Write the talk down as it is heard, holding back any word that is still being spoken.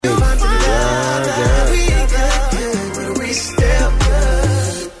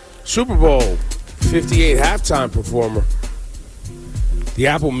Super Bowl 58 halftime performer. The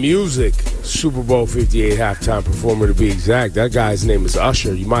Apple Music Super Bowl 58 halftime performer, to be exact. That guy's name is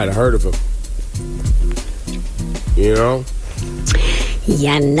Usher. You might have heard of him. You know?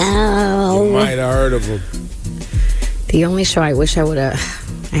 Yeah, no. You might have heard of him. The only show I wish I would have...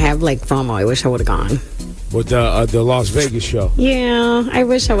 I have, like, FOMO. I wish I would have gone. With the Las Vegas show. Yeah, I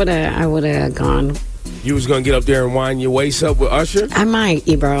wish I would have gone. You was going to get up there and wind your waist up with Usher? I might,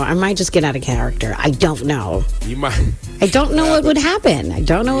 Ebro. I might just get out of character. I don't know. You might. I don't know what would happen. I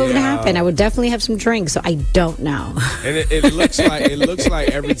don't know what would happen. I would definitely have some drinks, so I don't know. And it looks like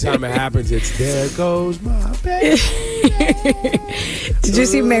every time it happens, it's there goes my baby. Did you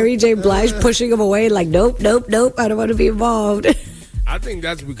see Mary J. Blige pushing him away? Like, nope, nope, nope. I don't want to be involved. I think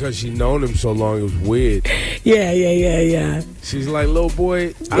that's because she known him so long. It was weird. Yeah. She's like, little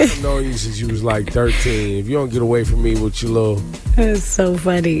boy, I've known you since you was like 13. If you don't get away from me with your little... That's so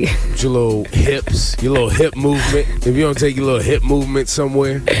funny. With your little hips, your little hip movement. If you don't take your little hip movement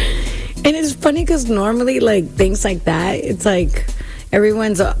somewhere. And it's funny because normally, like, things like that, it's like,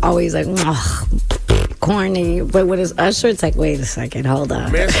 everyone's always like, corny. But when it's Usher, it's like, wait a second, hold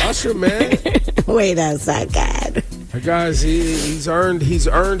on. Man, it's Usher, man. Wait a second. Guys, he's earned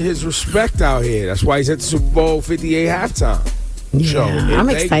his respect out here. That's why he's at the Super Bowl 58 halftime show. I'm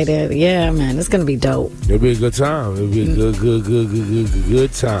excited. Yeah, man, it's gonna be dope. It'll be a good time. It'll be a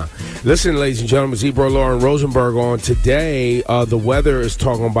good time. Listen, ladies and gentlemen, it's Ebro, Lauren Rosenberg on today. The weather is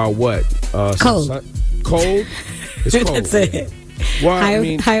talking about what? Cold. Cold. It's cold. That's it.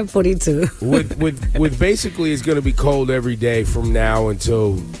 Well, high of 42. with basically, it's going to be cold every day from now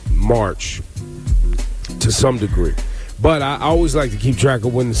until March. To some degree. But I always like to keep track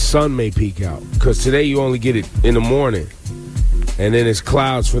of when the sun may peak out. Because today you only get it in the morning. And then it's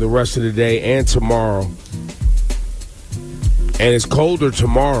clouds for the rest of the day and tomorrow. And it's colder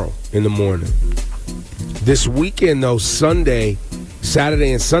tomorrow in the morning. This weekend, though, Saturday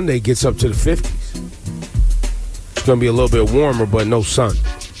and Sunday gets up to the 50s. It's going to be a little bit warmer, but no sun.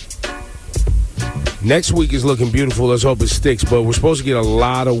 Next week is looking beautiful. Let's hope it sticks. But we're supposed to get a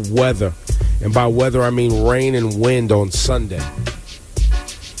lot of weather. And by weather, I mean rain and wind on Sunday.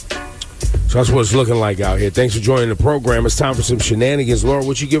 So that's what it's looking like out here. Thanks for joining the program. It's time for some shenanigans. Laura,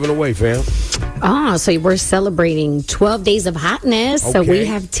 what you giving away, fam? So we're celebrating 12 Days of Hotness. Okay. So we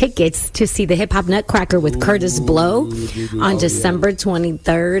have tickets to see the Hip Hop Nutcracker with Curtis Blow on December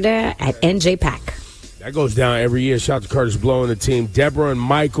 23rd at NJ Pack. That goes down every year. Shout out to Curtis Blow and the team. Deborah and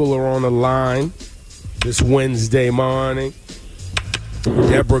Michael are on the line this Wednesday morning.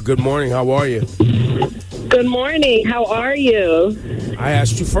 Deborah, good morning. How are you? Good morning. How are you? I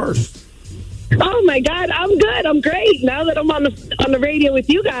asked you first. Oh my God, I'm good. I'm great. Now that I'm on the radio with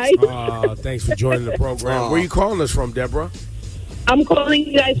you guys. Thanks for joining the program. Where are you calling us from, Deborah? I'm calling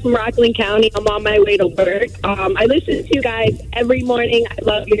you guys from Rockland County. I'm on my way to work. I listen to you guys every morning. I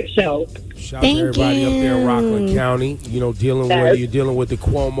love your show. Shout out to everybody up there in Rockland County. You know, whether you're dealing with the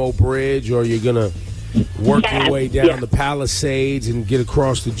Cuomo Bridge or you're gonna work your way down the Palisades and get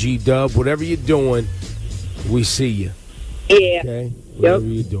across the G-Dub. Whatever you're doing, we see you. Yeah. Okay? Whatever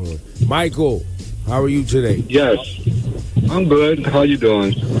you're doing. Michael, how are you today? Yes. I'm good. How you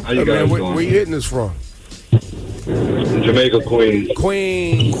doing? How you guys doing? Where you hitting us from? Jamaica, Queens.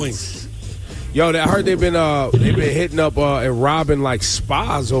 Queens. Yo, I heard they've been hitting up and robbing like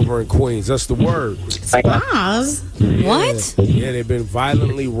spas over in Queens. That's the word. Spas? Yeah. What? Yeah, they've been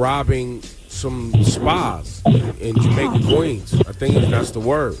violently robbing some spas in Jamaica, Queens. I think that's the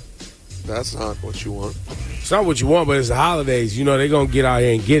word. That's not what you want. It's not what you want, but it's the holidays. You know, they're going to get out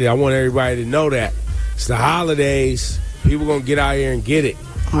here and get it. I want everybody to know that. It's the holidays. People going to get out here and get it.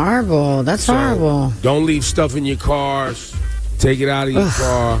 Horrible. That's horrible. Don't leave stuff in your cars. Take it out of your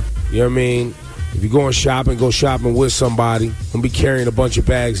car. You know what I mean? If you're going shopping, go shopping with somebody. Don't be carrying a bunch of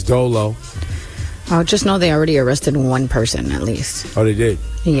bags dolo. Oh, just know they already arrested one person at least. Oh, they did?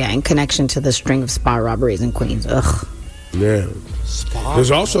 Yeah, in connection to the string of spa robberies in Queens. Ugh. Yeah.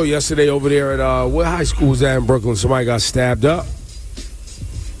 There's also yesterday over there at, what high school was that in Brooklyn? Somebody got stabbed up.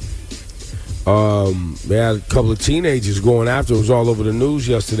 They had a couple of teenagers going after. It was all over the news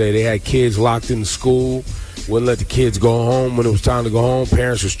yesterday. They had kids locked in the school. Wouldn't let the kids go home when it was time to go home.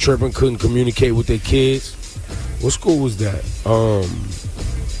 Parents was tripping, couldn't communicate with their kids. What school was that?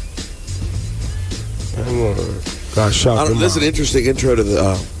 Hang on. Got shot. This is an interesting intro to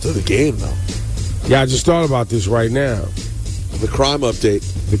the game, though. Yeah, I just thought about this right now. The crime update.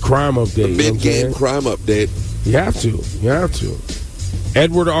 The crime update. The mid-game crime update. You have to. You have to.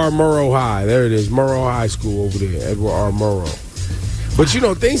 Edward R. Murrow High. There it is. Murrow High School over there. Edward R. Murrow. But, you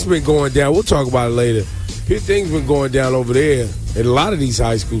know, things been going down. We'll talk about it later. things been going down over there at a lot of these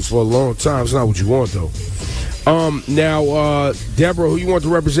high schools for a long time. It's not what you want, though. Now, Deborah, who you want to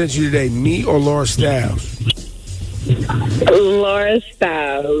represent you today, me or Laura Styles? Laura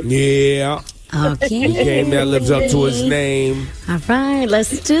Styles. Yeah. Okay. The game that lives up to his name. All right,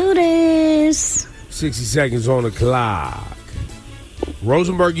 let's do this. 60 seconds on the clock.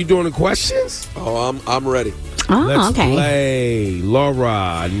 Rosenberg, you doing the questions? Oh, I'm ready. Oh, Let's okay. play.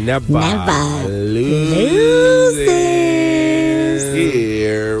 Laura never loses.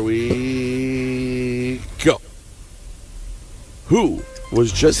 Here we go. Who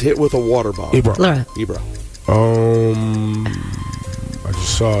was just hit with a water bomb? Ebro. Laura. Ebro. I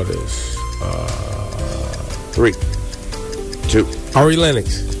just saw this. 3, 2. Ari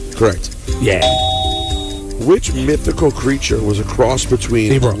Lennox. Correct. Yeah. Which mythical creature was a cross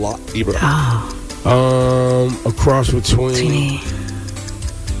between Ebro. Ebro. A cross between.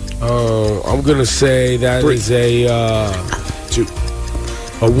 I'm gonna say that 3, is a 2.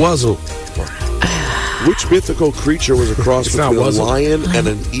 a wuzzle. Which mythical creature was a cross It's not between a wuzzle. lion and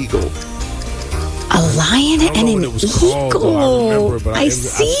an eagle? A lion I don't and know an what it was called, though. I eagle. remember it, but I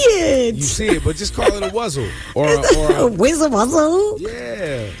see it. You see it, but just call it a wuzzle or A a wizard wuzzle?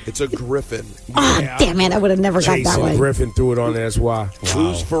 yeah. It's a griffin. Oh, Yeah. damn it. I would have never got that Jason one. Griffin threw it on there. That's why.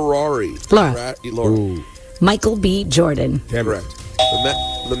 Who's Ferrari? Laura. Laura. Ooh, Michael B. Jordan. damn it. Correct.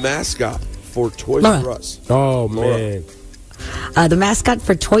 The mascot for Toys Laura. R Us. Oh Laura. man. The mascot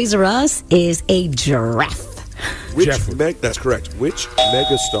for Toys R Us is a giraffe. Jeffrey. That's correct. Which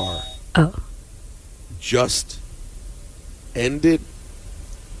megastar Oh. just ended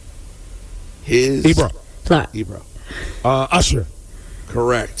his Ebro. Laura. Ebro. Usher.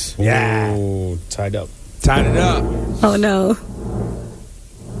 Correct. Yeah. Oh, tied up. Tied it up. Oh, no.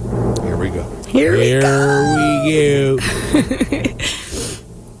 Here we go. Here we go. Here we go.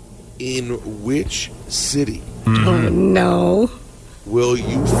 In which city Oh, no. will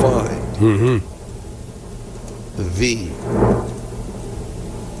you find the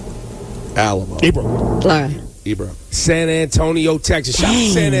Alamo? Ebro. Laura. Ebro. San Antonio, Texas. Shout out to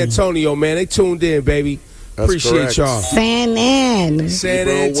San Antonio, man. They tuned in, baby. That's Appreciate correct. y'all. San An. San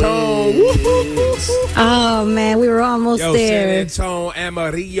Ebro Antonio. wins. Oh, man. We were almost Yo, there. San Antonio,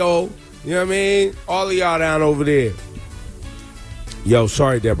 Amarillo. You know what I mean? All of y'all down over there. Yo,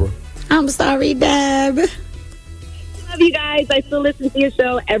 sorry, Deborah. I'm sorry, Deb. Love you guys. I still listen to your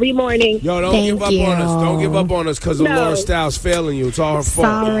show every morning. Yo, don't Thank give up you. on us. Don't give up on us because of No. Laura Styles failing you. It's all her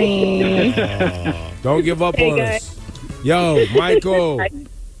fault. Sorry. Don't give up Hey, on guys. us. Yo, Michael,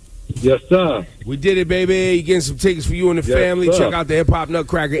 Yes, sir. we did it, baby. You getting some tickets for you and the Yes, family. sir. Check out the Hip Hop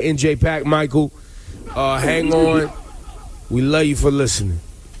Nutcracker NJ Pack, Michael. Hang on. We love you for listening.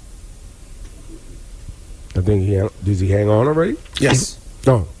 I think did he hang on already? Yes.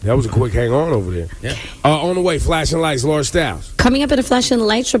 No, that was a quick hang on over there. Yeah. On the way, flashing lights, Laura Styles. Coming up in a Flash and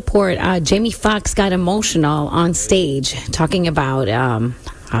Lights report, Jamie Foxx got emotional on stage talking about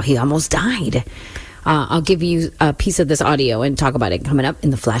how he almost died. I'll give you a piece of this audio and talk about it coming up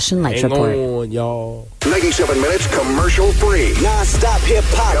in the Flash and Lights Hang report. on, y'all. 97 minutes commercial free. Non-stop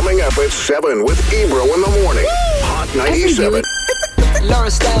hip-hop. Coming up at 7 with Ebro in the morning. Hot 97.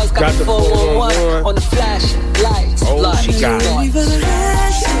 Laura Styles got the 411 on the flash lights. Oh, she got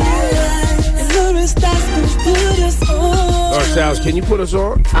it. Laura Styles, can you put us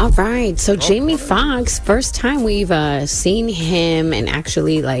on? All right. So Jamie Foxx, first time we've seen him and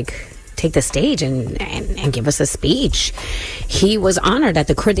actually take the stage and give us a speech. He was honored at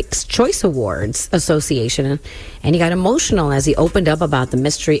the Critics' Choice Awards Association, and he got emotional as he opened up about the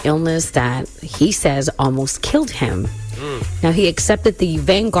mystery illness that he says almost killed him. Now, he accepted the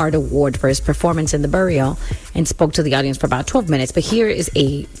Vanguard Award for his performance in The Burial and spoke to the audience for about 12 minutes, but here is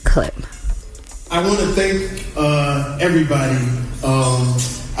a clip. I want to thank everybody.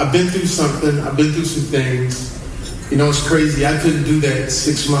 I've been through something. I've been through some things. You know, it's crazy. I couldn't do that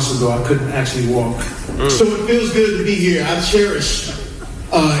 6 months ago. I couldn't actually walk. So it feels good to be here. I cherish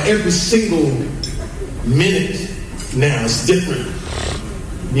every single minute now. It's different.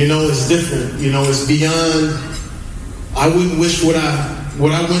 You know, it's different. You know, it's beyond. I wouldn't wish what I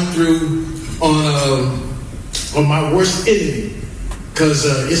went through on my worst enemy, because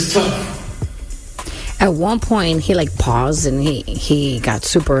it's tough. At one point, he paused and he got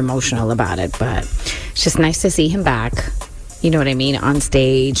super emotional about it, but it's just nice to see him back, you know what I mean, on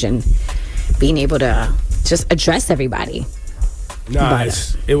stage and being able to just address everybody.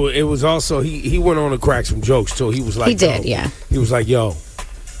 Nice. It was also, he went on to crack some jokes too. He was like, He did, yo, yeah. He was like, yo,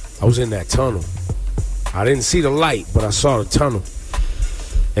 I was in that tunnel. I didn't see the light, but I saw the tunnel.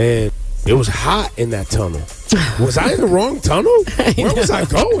 And it was hot in that tunnel. Was I in the wrong tunnel? Where was I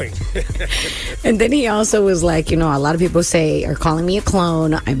going? And then he also was like, a lot of people are calling me a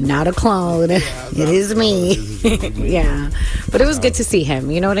clone. I'm not a clone. It is me. Yeah. But it was good to see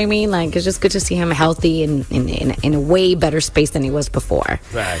him. You know what I mean? Like, it's just good to see him healthy and in a way better space than he was before.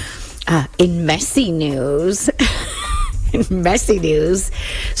 Right. In messy news.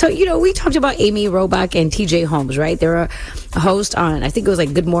 So, we talked about Amy Robach and TJ Holmes, right? They're a host on, I think it was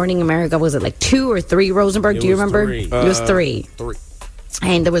like Good Morning America. Was it like 2 or 3, Rosenberg? Do you remember? 3. It was 3. 3.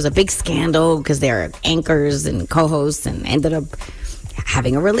 And there was a big scandal because they're anchors and co-hosts and ended up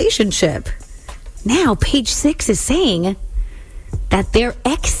having a relationship. Now, Page 6 is saying that their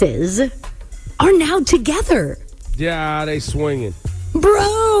exes are now together. Yeah, they swinging.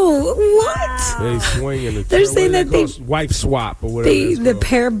 Bro, what? They swinging. They're saying that they wife swap or whatever. The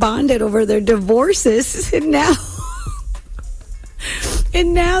pair bonded over their divorces, and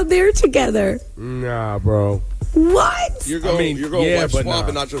now they're together. Nah, bro. What? You're going wife swap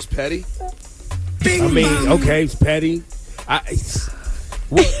and not just petty? Okay, it's petty.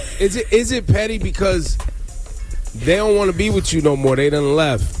 Is it petty because they don't want to be with you no more? They done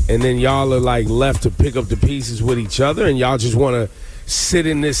left, and then y'all are like left to pick up the pieces with each other, and y'all just want to sit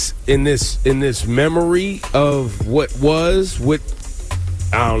in this memory of what was.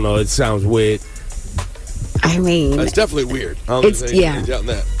 I don't know. It sounds weird. I mean, it's definitely weird.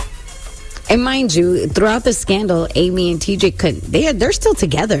 That. And mind you, throughout the scandal, Amy and TJ they're still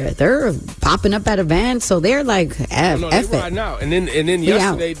together. They're popping up at events, so they're like, they're right now. And then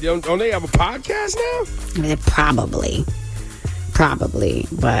yesterday, don't they have a podcast now? Probably,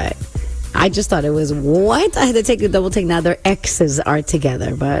 but I just thought it was what? I had to take a double take. Now their exes are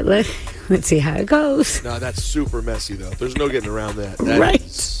together, but let's see how it goes. No, that's super messy, though. There's no getting around that. Right.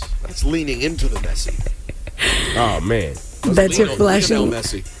 That's leaning into the messy. Oh, man. That's your flashing.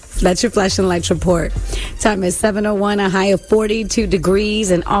 That's your flashing lights report. Time is 7:01. A high of 42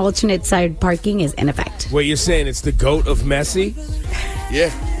 degrees, and alternate side parking is in effect. Wait, you're saying it's the GOAT of Messi?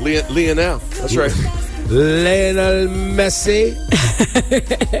 Yeah, Lionel. That's right. Lionel Messi.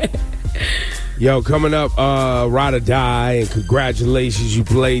 Yo, coming up, Ride or Die, and congratulations, you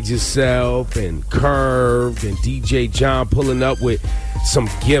played yourself, and Curved, and DJ John pulling up with some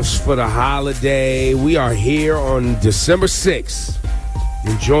gifts for the holiday. We are here on December 6th,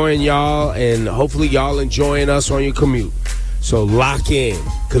 enjoying y'all, and hopefully y'all enjoying us on your commute. So lock in,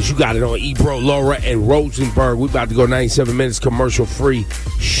 because you got it on Ebro, Laura, and Rosenberg. We about to go 97 minutes commercial free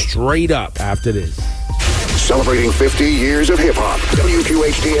straight up after this. Celebrating 50 years of hip-hop.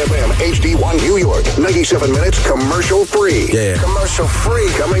 WQHD-FM, HD1 New York. 97 minutes commercial free. Yeah. Commercial free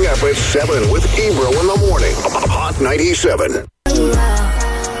coming up at 7 with Ebro in the morning. Hot 97.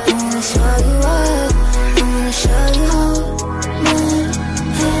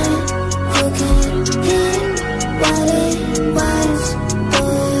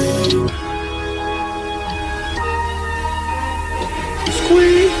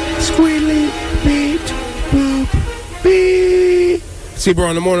 Squealy, beat, boop, beep. See, bro,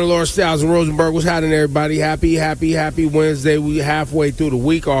 in the morning, Laura Styles and Rosenberg. What's happening, everybody? Happy Wednesday. We halfway through the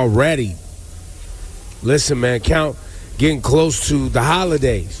week already. Listen, man, getting close to the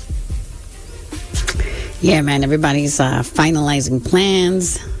holidays. Yeah, man, everybody's finalizing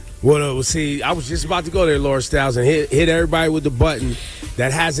plans. Well, see, I was just about to go there, Laura Styles, and hit everybody with the button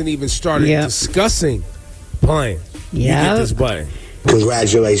that hasn't even started discussing plans. Yeah. You hit this button.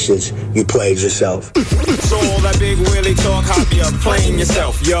 Congratulations, you played yourself. So all that big Willie talk, hop, you're playing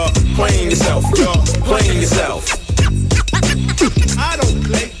yourself. You're playing yourself. You're playing yourself. I don't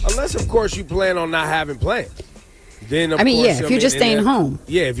play. Unless, of course, you plan on not having plans. Then, if you're just staying home.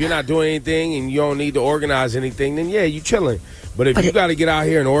 Yeah, if you're not doing anything and you don't need to organize anything, then, yeah, you chilling. But if you got to get out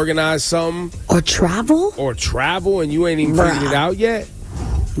here and organize something. Or travel, and you ain't even figured it out yet.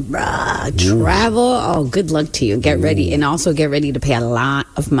 Travel. Oh, good luck to you. Get ready, and also get ready to pay a lot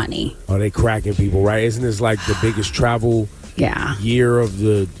of money. Oh, they cracking people, right? Isn't this like the biggest travel year of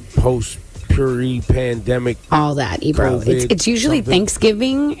the post-pandemic? All that, Ebro. It's usually something.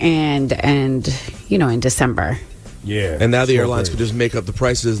 Thanksgiving and in December. Yeah. And now the airlines can just make up the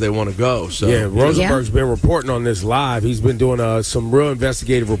prices they want to go. So yeah, Rosenberg's been reporting on this live. He's been doing some real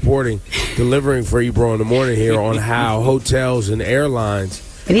investigative reporting, delivering for Ebro in the morning here on how hotels and airlines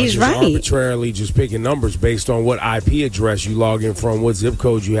and he's right. arbitrarily just picking numbers based on what IP address you log in from, what zip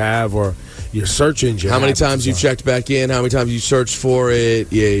code you have, or your search engine. How many times you checked back in? How many times you searched for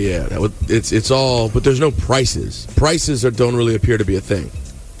it? Yeah. It's all, but there's no prices. Prices don't really appear to be a thing.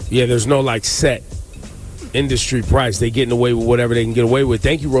 Yeah, there's no set industry price. They getting away with whatever they can get away with.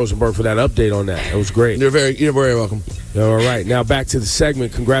 Thank you, Rosenberg, for that update on that. It was great. You're very welcome. All right, now back to the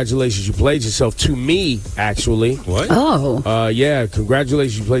segment. Congratulations, you played yourself to me. Actually, what? Oh, yeah.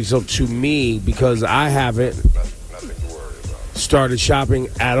 Congratulations, you played yourself to me because I haven't started shopping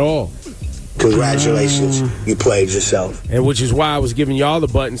at all. Congratulations, you played yourself. And which is why I was giving y'all the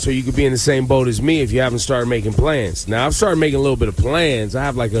button so you could be in the same boat as me if you haven't started making plans. Now I've started making a little bit of plans. I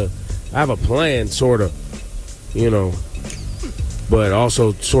have a plan, sort of, but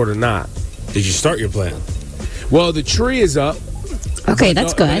also sort of not. Did you start your plan? Well, the tree is up. okay,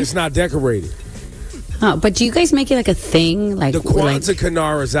 that's good. But it's not decorated. Oh, but do you guys make it like a thing? Like The Kwanzaa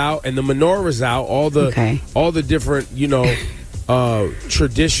Kanara's out and the menorah's out. All the different,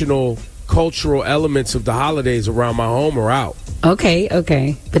 traditional cultural elements of the holidays around my home are out. Okay.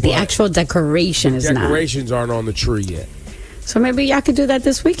 But the actual decoration is not. Decorations aren't on the tree yet. So maybe y'all could do that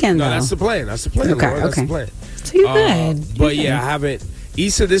this weekend, No, though. that's the plan. That's the plan. Okay, Laura. That's okay. the plan. So you're good. But yeah, I haven't.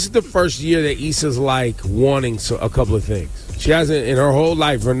 Issa, this is the first year that Issa's like wanting a couple of things. She hasn't, in her whole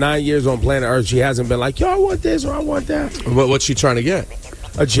life, for 9 years on planet Earth, she hasn't been like, yo, I want this or I want that. What's she trying to get?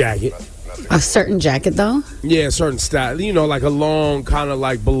 A jacket. A certain jacket, though? Yeah, a certain style. Like a long, kind of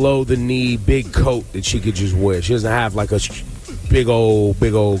like below the knee, big coat that she could just wear. She doesn't have like a big old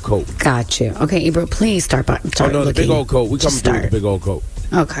coat. Got you. Okay, Ebro, please start the looking. big old coat. We coming through with the big old coat.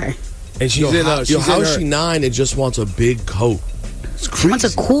 Okay. And she's in how is she 9 and just wants a big coat? It's crazy. She wants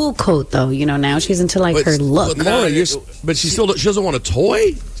a cool coat, though. Now she's into like her look. But, Laura, but she doesn't want a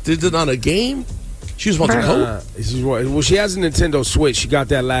toy? Did it on a game? She just wants a coat? Well, she has a Nintendo Switch. She got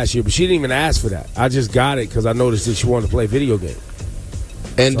that last year, but she didn't even ask for that. I just got it because I noticed that she wanted to play video games.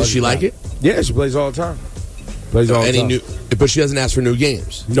 And does she like it? Yeah, she plays all the time. But she doesn't ask for new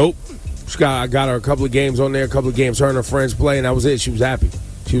games? Nope. I got her a couple of games on there, a couple of games her and her friends play, and that was it. She was happy.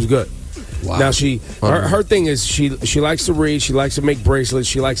 She was good. Wow. Now her thing is she likes to read, she likes to make bracelets,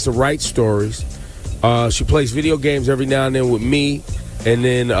 she likes to write stories. She plays video games every now and then with me, and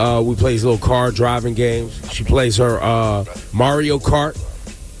then we play little car driving games. She plays her Mario Kart.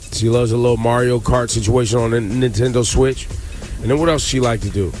 She loves a little Mario Kart situation on the Nintendo Switch. And then what else does she like to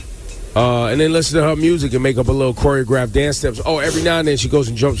do? And then listen to her music and make up a little choreographed dance steps. Oh, every now and then she goes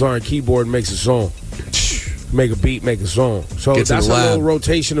and jumps on her keyboard and makes a song. Make a beat, make a song. So that's a little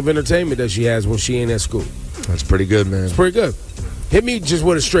rotation of entertainment that she has when she ain't at school. That's pretty good, man. It's pretty good. Hit me just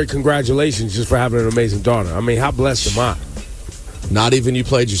with a straight congratulations just for having an amazing daughter. I mean, how blessed am I? Not even you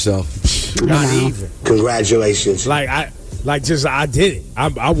played yourself. Not even. Congratulations. I did it.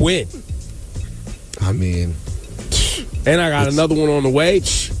 I win. I mean. And I got another one on the way.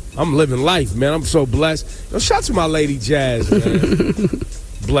 I'm living life, man. I'm so blessed. Shout out to my lady Jazz, man.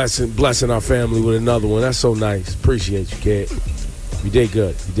 blessing our family with another one. That's so nice. Appreciate you, kid. You did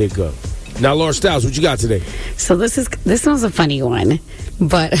good. Now, Laura Styles, what you got today? So this one's a funny one,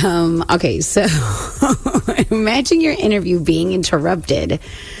 but okay. So imagine your interview being interrupted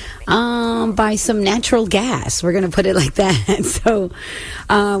by some natural gas. We're gonna put it like that. So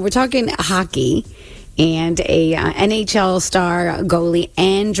we're talking hockey, and a NHL star goalie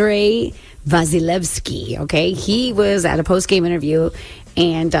Andrei Vasilevsky. Okay, he was at a post-game interview,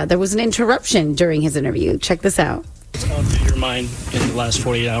 and there was an interruption during his interview. Check this out. What's gone through your mind in the last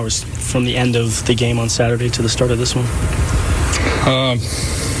 48 hours from the end of the game on Saturday to the start of this one?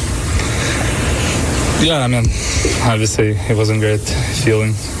 Yeah, I mean, obviously it wasn't great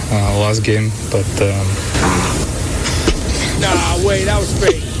feeling last game, but... Nah, wait, that was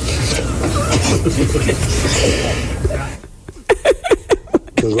fake.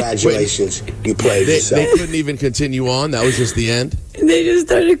 Congratulations, you played yourself. They couldn't even continue on. That was just the end. They just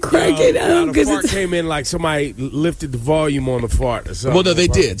started cracking up. The fart came in like somebody lifted the volume on the fart or something. Well, no, they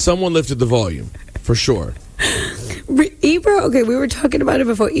did. Someone lifted the volume, for sure. Ebro, okay, we were talking about it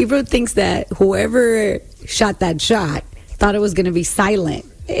before. Ebro thinks that whoever shot that shot thought it was going to be silent.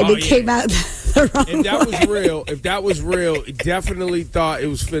 And it came out the wrong way. If that was real, it definitely thought it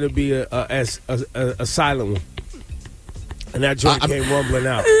was going to be a silent one. And that joint came rumbling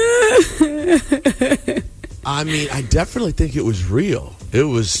out. I mean, I definitely think it was real.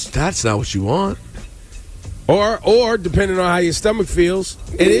 That's not what you want. Or depending on how your stomach feels,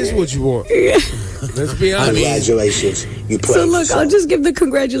 it is what you want. Let's be honest. Congratulations, you played So look, yourself. I'll just give the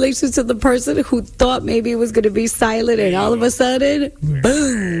congratulations to the person who thought maybe it was going to be silent, and all of a sudden,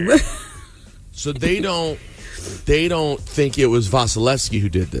 boom. So they don't think it was Vasilevsky who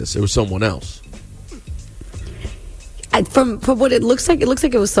did this. It was someone else. From what it looks like it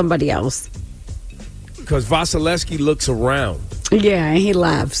was somebody else. Because Vasilevsky looks around. Yeah, and he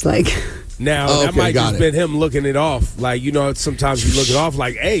laughs like. Now, that might just been him looking it off. Like, sometimes you look it off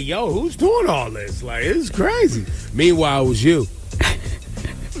like, hey, yo, who's doing all this? Like, it's crazy. Meanwhile, it was you.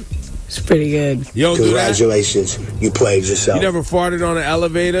 It's pretty good. Yo, congratulations, you played yourself. You never farted on an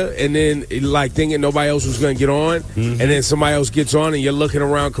elevator and then like thinking nobody else was going to get on, and then somebody else gets on and you're looking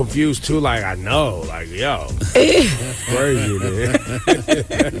around confused too, like, I know, like, yo. Crazy, man.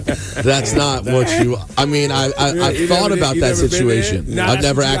 That's not what you... I mean, I've thought about that situation. I've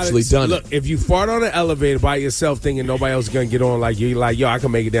never actually done it. Look, if you fart on an elevator by yourself thinking nobody else is going to get on, like, you're like, yo, I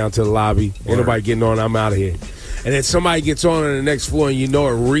can make it down to the lobby. Ain't nobody getting on, I'm out of here. And then somebody gets on the next floor and you know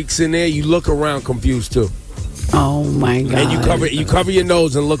it reeks in there, you look around confused too. Oh my God. And you cover your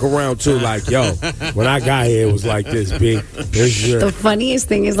nose and look around too, like, yo, when I got here it was like this big. The funniest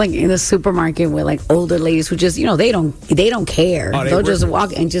thing is like in the supermarket with like older ladies who just, they don't care. They'll just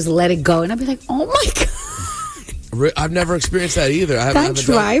walk and just let it go. And I'll be like, oh my God. I've never experienced that either. That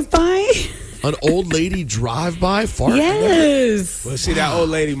drive-by? An old lady drive-by fart? Yes. Well, see, that old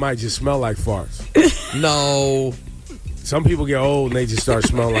lady might just smell like farts. No. Some people get old and they just start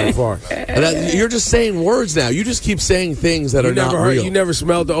smelling like farts. You're just saying words now. You just keep saying things that are not real. You never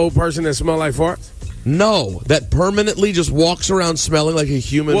smelled the old person that smelled like farts? No, that permanently just walks around smelling like a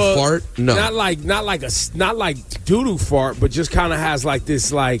human fart. No, not like doo-doo fart, but just kind of has like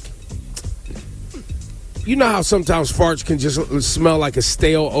this like. You know how sometimes farts can just smell like a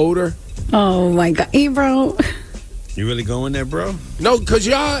stale odor? Oh my God, Ebro. You really going there, bro? No, because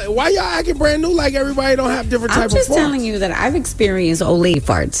why y'all acting brand new like everybody don't have different type of farts? I'm just telling you that I've experienced old lady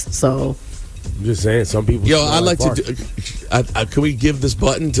farts, so. I'm just saying, some people. Yo, I'd like to. Can we give this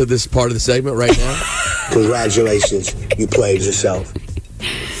button to this part of the segment right now? Congratulations, you played yourself.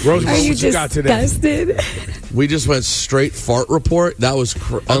 Rosemary, Are you what you got today? Disgusted? We just went straight fart report. That was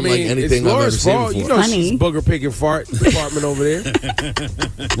unlike anything I've ever seen before. You know, she's booger picking fart department over there.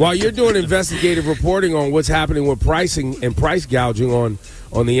 While you're doing investigative reporting on what's happening with pricing and price gouging on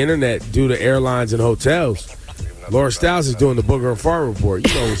the internet due to airlines and hotels, Laura Stiles is doing the booger and fart report.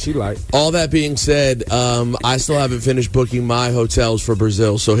 You know what she like. All that being said, I still haven't finished booking my hotels for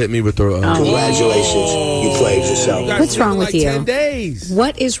Brazil, so hit me with the... Congratulations, you played yourself. What's wrong with you? 10 days.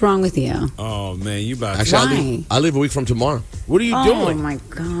 What is wrong with you? Oh, man, you about to... Actually, I leave a week from tomorrow. What are you doing? Oh, my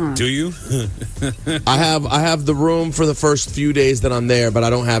God. Do you? I have the room for the first few days that I'm there, but I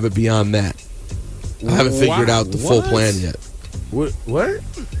don't have it beyond that. I haven't figured out the full plan yet. What?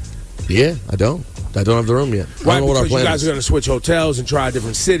 Yeah, I don't have the room yet. Why? I don't know what our Because plan you guys is. are going to switch hotels and try a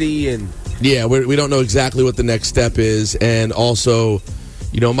different city and... Yeah, we don't know exactly what the next step is, and also,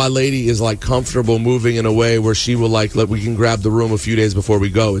 my lady is like comfortable moving in a way where she will let we can grab the room a few days before we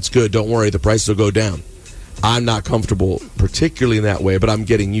go. It's good. Don't worry, the prices will go down. I'm not comfortable particularly in that way, but I'm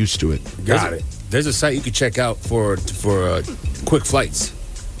getting used to it. Got it. There's a site you can check out for quick flights.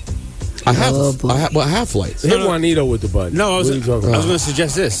 I have flights. Hit Juanito with the button. No, I was going to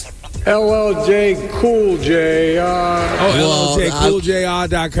suggest this. LLJ Cool JR.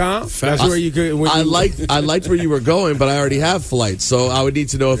 LLJCoolJR.com. That's where you could. I liked where you were going, but I already have flights, so I would need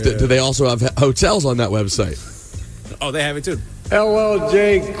to know if do they also have hotels on that website. Oh, they have it too.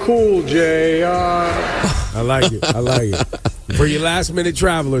 LLJ Cool JR. I like it. For your last minute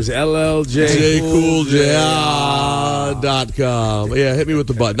travelers, LLJCoolJR.com. Yeah, hit me with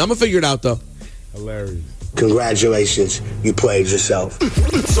the button. I'm gonna figure it out though. Hilarious. Congratulations, you played yourself.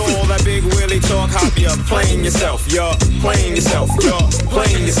 So all that big Willie talk, hop, you're playing yourself. You're playing yourself. You're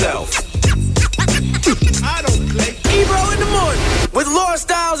playing yourself. I don't play. Ebro in the morning with Laura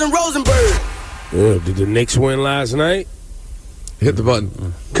Stiles and Rosenberg. Yeah, did the Knicks win last night? Hit the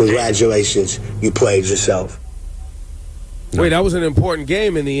button. Congratulations, you played yourself. Wait, that was an important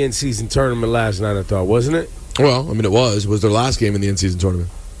game in the in-season tournament last night, I thought, wasn't it? Well, I mean, it was their last game in the in-season tournament.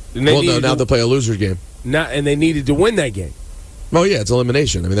 Well, no, now they'll play a loser game. And they needed to win that game. Oh, yeah, it's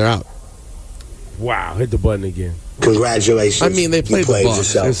elimination. I mean, they're out. Wow, hit the button again. Congratulations. I mean, they played the Bucks.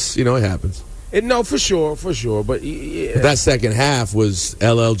 yourself. It happens. No, for sure. But yeah. That second half was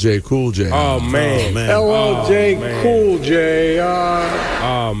LLJ Cool J. Oh, man. LLJ Cool JR.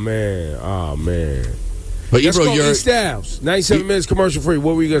 Oh, man. But Let's Ebro, go East Styles. 97 minutes commercial free.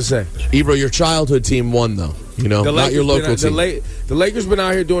 What were you going to say? Ebro, your childhood team won, though. Not your local team. The Lakers been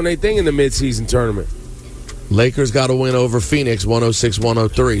out here doing their thing in the mid-season tournament. Lakers got a win over Phoenix,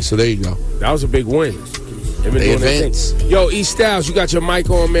 106-103. So there you go. That was a big win. They advance. Yo, East Styles, you got your mic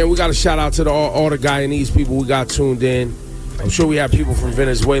on, man. We got a shout out to all the Guyanese people we got tuned in. I'm sure we have people from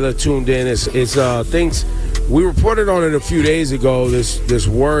Venezuela tuned in. It's things we reported on it a few days ago. This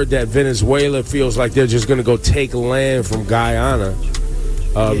word that Venezuela feels like they're just going to go take land from Guyana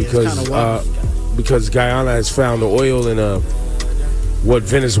because Guyana has found the oil in what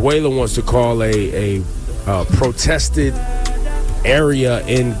Venezuela wants to call a protested area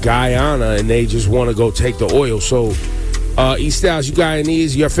in Guyana, and they just want to go take the oil. So, East Styles, you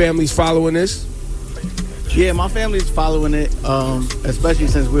Guyanese, your family's following this? Yeah, my family's following it, especially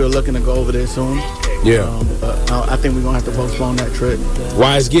since we were looking to go over there soon. Yeah. But I think we're going to have to postpone that trip.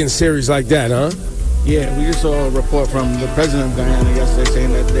 Why it's getting serious like that, huh? Yeah, we just saw a report from the president of Guyana yesterday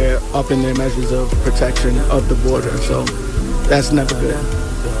saying that they're upping their measures of protection of the border. So that's never good.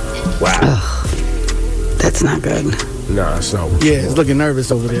 Wow. That's not good. Nah, it's not. Yeah, it's looking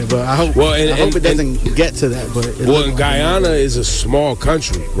nervous over there, but I hope it doesn't get to that. But Guyana is a small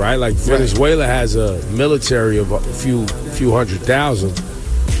country, right? Like Venezuela has a military of a few hundred thousand,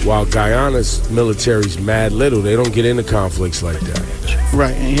 while Guyana's military is mad little. They don't get into conflicts like that.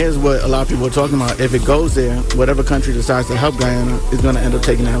 Right, and here's what a lot of people are talking about. If it goes there, whatever country decides to help Guyana is going to end up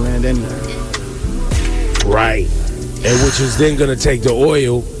taking that land anyway. Right, and which is then going to take the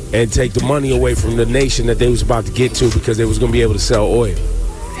oil and take the money away from the nation that they was about to get to because they was going to be able to sell oil.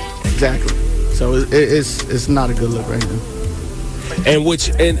 Exactly. So it's not a good look right now.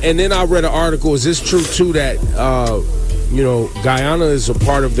 And then I read an article. Is this true too that Guyana is a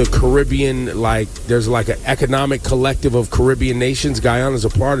part of the Caribbean? Like there's like an economic collective of Caribbean nations. Guyana's a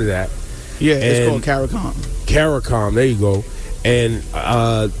part of that. Yeah, it's called CARICOM. CARICOM. There you go. And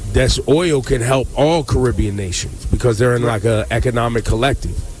this oil can help all Caribbean nations because they're in like an economic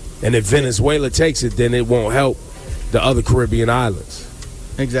collective. And if Venezuela takes it, then it won't help the other Caribbean islands.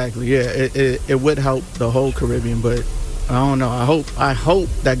 Exactly. Yeah, it would help the whole Caribbean, but I don't know. I hope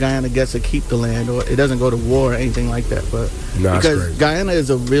that Guyana gets to keep the land, or it doesn't go to war or anything like that. But because Guyana is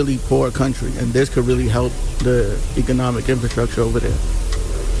a really poor country, and this could really help the economic infrastructure over there.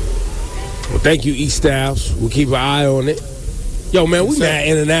 Well, thank you, East Styles. We'll keep an eye on it. Yo, man, we mad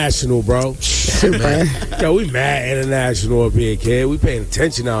international, bro. Yo, we mad international up here, kid. We paying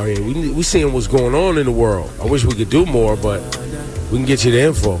attention out here. We seeing what's going on in the world. I wish we could do more, but we can get you the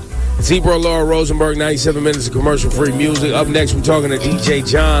info. It's Ebro, Laura Rosenberg, 97 minutes of commercial-free music. Up next, we're talking to DJ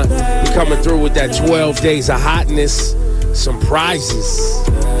John. We're coming through with that 12 days of hotness. Some prizes.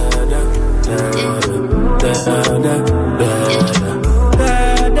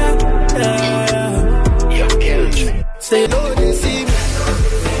 Stay low, they see me.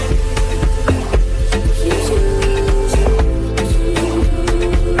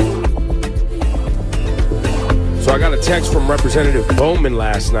 So I got a text from Representative Bowman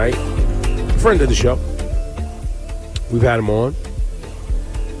last night, friend of the show. We've had him on.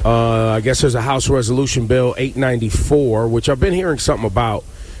 I guess there's a House Resolution Bill 894, which I've been hearing something about,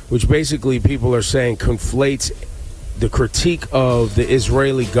 which basically people are saying conflates the critique of the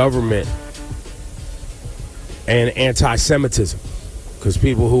Israeli government and anti-Semitism, because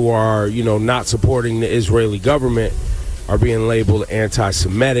people who are, not supporting the Israeli government are being labeled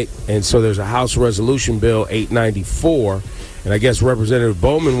anti-Semitic. And so there's a House Resolution Bill 894, and I guess Representative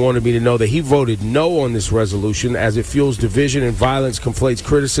Bowman wanted me to know that he voted no on this resolution as it fuels division and violence, conflates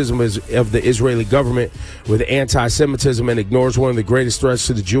criticism of the Israeli government with anti-Semitism, and ignores one of the greatest threats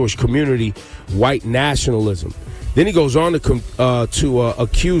to the Jewish community, white nationalism. Then he goes on to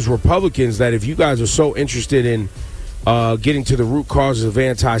accuse Republicans that if you guys are so interested in getting to the root causes of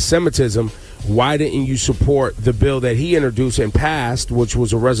anti-Semitism, why didn't you support the bill that he introduced and passed, which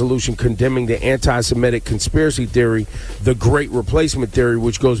was a resolution condemning the anti-Semitic conspiracy theory, the Great Replacement theory,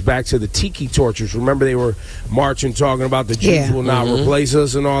 which goes back to the Tiki tortures. Remember they were marching talking about the Jews will not replace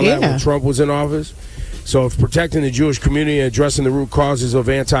us and all that when Trump was in office? So if protecting the Jewish community and addressing the root causes of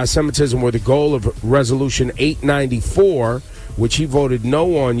anti-Semitism were the goal of Resolution 894, which he voted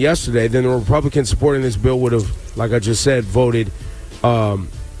no on yesterday, then the Republicans supporting this bill would have, like I just said, voted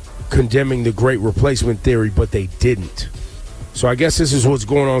condemning the Great Replacement theory, but they didn't. So I guess this is what's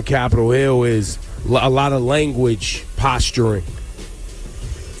going on Capitol Hill, is a lot of language posturing.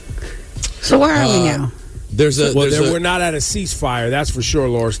 So where are we now? We're not at a ceasefire, that's for sure,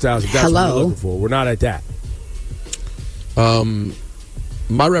 Laura Styles. If that's what you're looking for. We're not at that.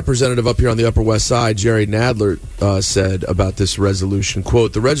 My representative up here on the Upper West Side, Jerry Nadler, said about this resolution,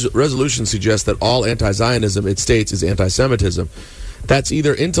 quote, the resolution suggests that all anti-Zionism, it states, is anti-Semitism. That's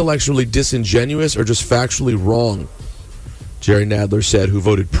either intellectually disingenuous or just factually wrong, Jerry Nadler said, who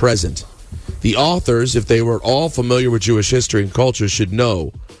voted present. The authors, if they were all familiar with Jewish history and culture, should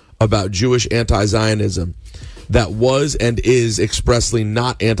know about Jewish anti-Zionism that was and is expressly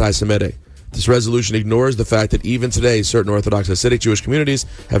not anti-Semitic. This resolution ignores the fact that even today, certain Orthodox Hasidic Jewish communities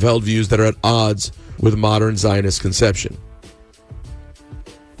have held views that are at odds with modern Zionist conception.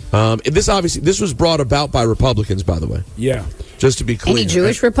 This was brought about by Republicans, by the way. Yeah. Just to be clear. Any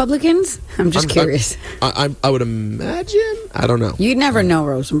Jewish Republicans? I'm just curious. I would imagine. I don't know. You never know,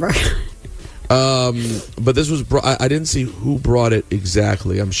 Rosenberg. But this was. I didn't see who brought it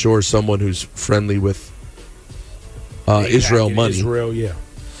exactly. I'm sure someone who's friendly with Israel money. Israel, yeah.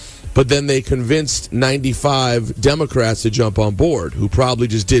 But then they convinced 95 Democrats to jump on board, who probably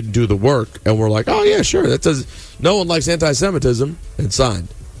just didn't do the work and were like, "Oh yeah, sure, that does." No one likes anti-Semitism, and signed.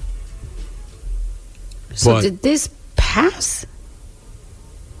 So did this pass?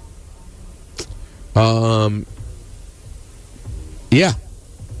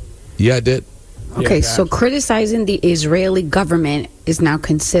 Yeah, it did. Okay, so criticizing the Israeli government is now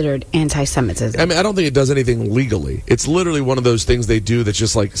considered anti-Semitism. I mean, I don't think it does anything legally. It's literally one of those things they do that's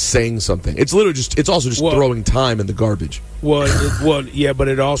just like saying something. It's literally just. It's also just throwing time in the garbage. Yeah, but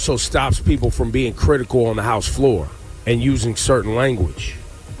it also stops people from being critical on the House floor and using certain language.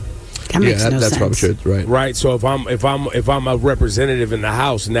 That makes no that's sense. probably true, right? Right. So if I'm a representative in the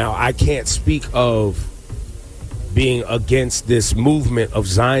House now, I can't speak of being against this movement of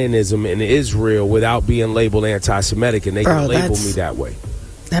Zionism in Israel without being labeled anti-Semitic, and they can label me that way.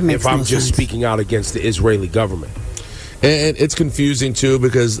 That makes if I'm no just sense. speaking out against the Israeli government. And it's confusing too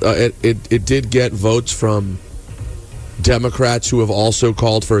because it did get votes from Democrats who have also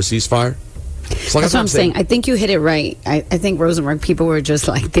called for a ceasefire. That's what I'm saying. I think you hit it right. I think Rosenberg, people were just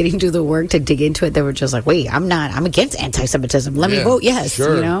like, they didn't do the work to dig into it. They were just like, wait, I'm against anti-Semitism. Let me vote yes,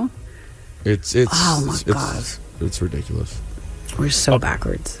 sure. you know? Oh my God. It's ridiculous. We're so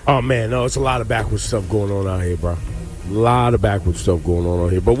backwards. Oh, man, no, it's a lot of backwards stuff going on out here, bro. A lot of backwards stuff going on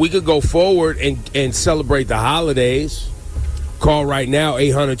out here. But we could go forward and celebrate the holidays. Call right now,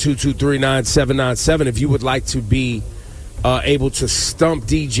 800-223-9797. If you would like to be able to stump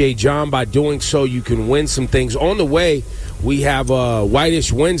DJ John. By doing so, you can win some things. On the way, we have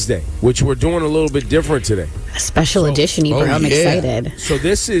Whitish Wednesday, which we're doing a little bit different today. A special edition, Ebro. I'm excited. So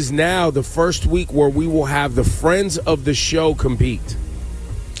this is now the first week where we will have the friends of the show compete.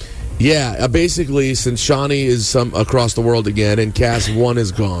 Yeah, basically, since Shawnee is across the world again and Cast 1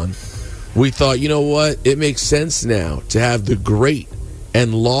 is gone, we thought, you know what? It makes sense now to have the great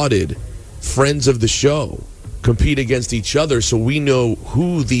and lauded friends of the show compete against each other so we know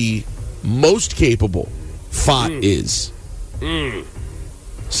who the most capable FOT is.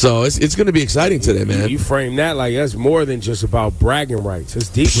 So it's going to be exciting today, man. You frame that like that's more than just about bragging rights. It's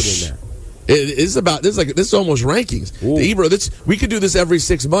deeper than that. It is about this. This is almost rankings. Ebro, we could do this every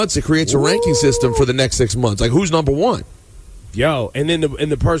 6 months. It creates a ranking system for the next 6 months. Like who's number one? Yo, and then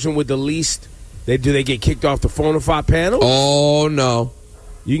the person with the least, do they get kicked off the Phonify panel? Oh no,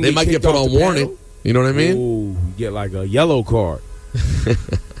 they might get put on warning. Panel? You know what I mean? Ooh, you get like a yellow card,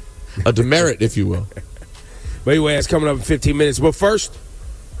 a demerit, if you will. But anyway, it's coming up in 15 minutes. But first,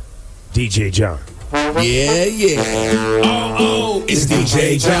 DJ John. Yeah. Oh, it's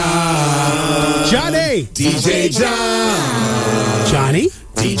DJ John. Johnny. DJ John. Johnny.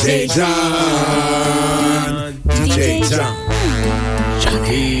 DJ John. DJ John.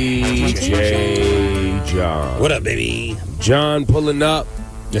 DJ John. What up, baby? John pulling up.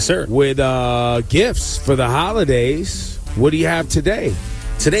 Yes, sir. With gifts for the holidays. What do you have today?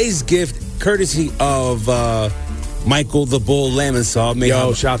 Today's gift, courtesy of Michael the Bull Lamonsaw.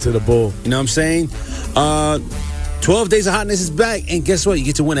 Yo, shout to the Bull. You know what I'm saying? 12 Days of Hotness is back, and guess what? You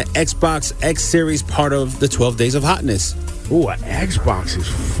get to win an Xbox X Series, part of the 12 Days of Hotness. Ooh, an Xbox is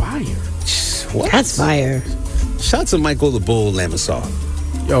fire. What? That's fire. Shout to Michael the Bull Lamonsaw.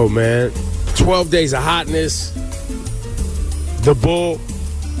 Yo, man. 12 Days of Hotness. The Bull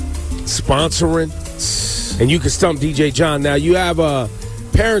sponsoring. And you can stump DJ John. Now, you have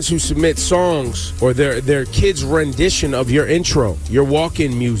parents who submit songs or their kids' rendition of your intro, your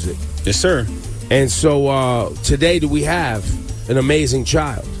walk-in music. Yes, sir. And so today, do we have an amazing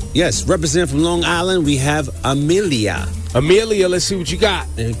child? Yes, representing from Long Island, we have Amelia. Amelia, let's see what you got.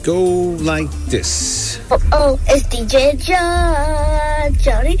 And go like this. Oh, it's DJ John,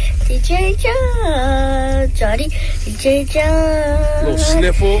 Johnny, DJ John, Johnny, DJ John. Little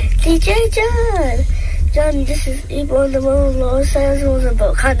sniffle. DJ John. Johnny, this is Ebro on the road. Los Angeles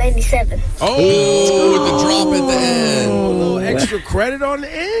about Hot 97. Oh, with the drop at the end. A little extra credit on the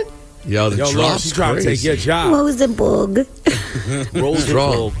end. Yo, the drop's she's trying to take your job. Rosenberg.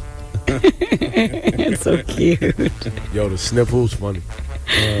 Rosenberg. It's so cute. Yo, the sniffle's funny.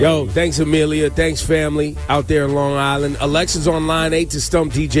 Yo, thanks, Amelia. Thanks, family out there in Long Island. Alexa's on line 8 to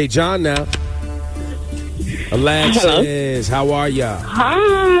stump DJ John now. Alexis, how are ya?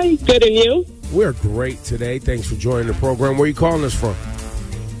 Hi, good, and you? We're great today. Thanks for joining the program. Where are you calling us from?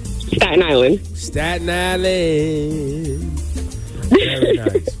 Staten Island. Staten Island. Very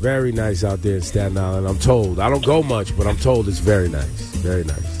nice. Very nice out there in Staten Island. I'm told. I don't go much, but I'm told it's very nice. Very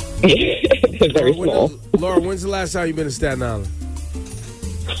nice. Very small. Laura, when's the last time you've been to Staten Island?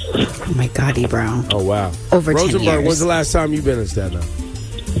 Oh, my God, Ebro. Oh, wow. Over 10 Rosenberg, years. when's the last time you've been in Staten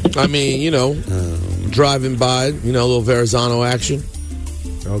Island? I mean, driving by, a little Verrazano action.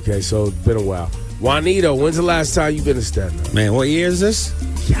 Okay, so it's been a while. Juanito, when's the last time you've been to Staten Island? Man, what year is this?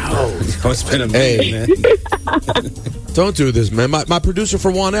 It's been a minute, man. Don't do this, man. My producer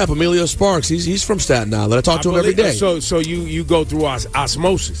for One Up, Emilio Sparks, he's from Staten Island. I talk to him every day. So you go through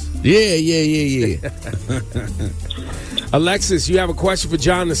osmosis. Yeah. Alexis, you have a question for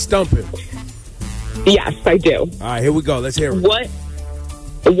John to stump him. Yes, I do. All right, here we go. Let's hear it.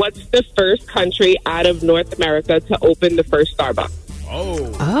 What's the first country out of North America to open the first Starbucks?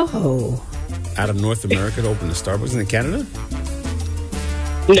 Oh. Out of North America to open the Starbucks in Canada?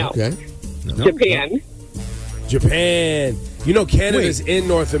 No. Okay. Japan. Japan. Canada's in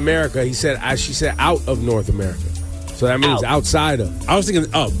North America. She said out of North America. So that means outside of. I was thinking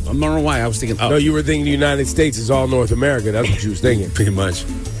I don't know why. I was thinking No, you were thinking the United States is all North America. That's what you was thinking. Pretty much.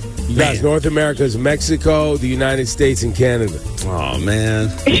 You guys, North America is Mexico, the United States, and Canada. Oh, man.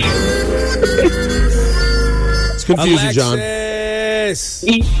 It's confusing, John. Alexis.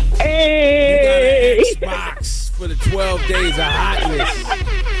 Hey. You got an Xbox for the 12 days of hotness.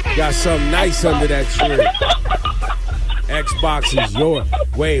 Got something nice under that tree. Xbox is yours.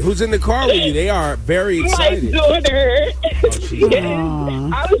 Wait, who's in the car with you? They are very excited. My daughter.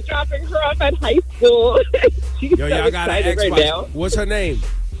 Yes. I was dropping her off at high school. She's so y'all got an excited Xbox. right now. What's her name?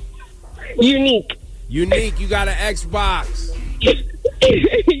 Unique. You got an Xbox. You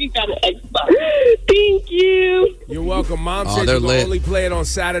got an Xbox. Thank you. You're welcome. Mom said you can only play it on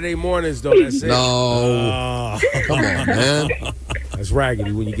Saturday mornings, though. That's it. No. Come on, man. That's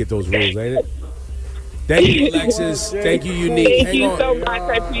raggedy when you get those rules, ain't it? Thank you, Alexis. Thank you, Unique. Thank you so much.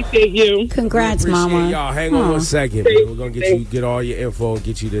 I appreciate you. Congrats, appreciate Mama. Y'all. Hang on 1 second. Man. We're going to get all your info and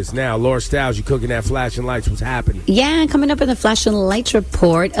get you this now. Laura Styles, you cooking that flashing lights. What's happening? Yeah, coming up in the Flash and Lights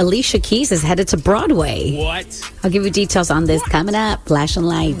report, Alicia Keys is headed to Broadway. What? I'll give you details on this coming up. Flash and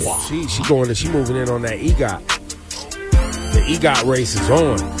Lights. She moving in on that EGOT. The EGOT race is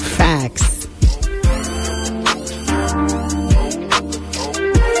on. Facts.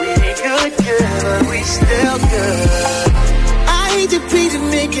 But we still good. I hate to be to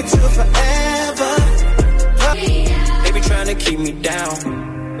make it to forever. They be trying to keep me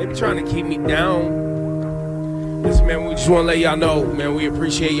down. Listen, man, we just want to let y'all know, man, we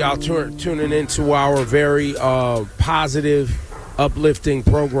appreciate y'all tuning into our very positive, uplifting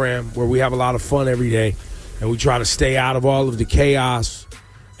program where we have a lot of fun every day. And we try to stay out of all of the chaos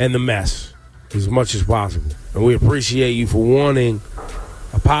and the mess as much as possible. And we appreciate you for wanting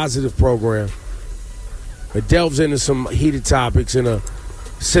a positive program. It delves into some heated topics in a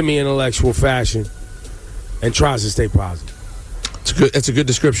semi-intellectual fashion and tries to stay positive. It's a good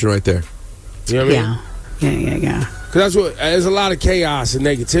description right there. You know what I mean? Yeah. Because there's a lot of chaos and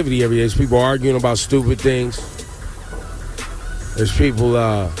negativity every day. There's people arguing about stupid things. There's people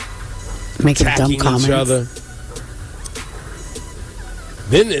making dumb attacking comments. each other.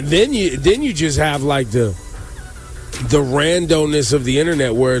 Then you just have like the randomness of the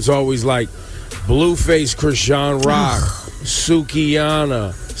internet where it's always like Blueface Krishan Rock,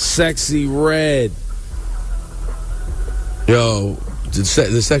 Sukiyana, Sexy Red. Yo, the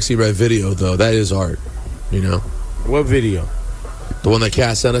Sexy Red video, though, that is art, What video? The one that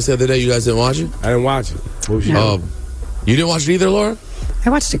Cass sent us the other day. You guys didn't watch it? I didn't watch it. What was you didn't watch it either, Laura? I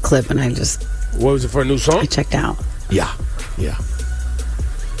watched a clip and I just... What was it for, a new song? I checked out. Yeah.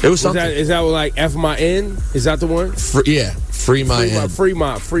 It was something. Is that like F my N? Is that the one? Free my N. Free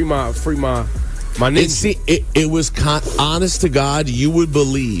my nigga. See, it was honest to God. You would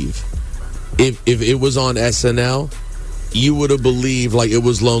believe if it was on SNL, you would have believed like it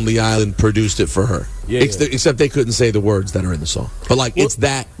was Lonely Island produced it for her. Yeah. Except they couldn't say the words that are in the song. But it's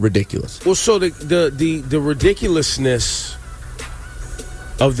that ridiculous. Well, so the ridiculousness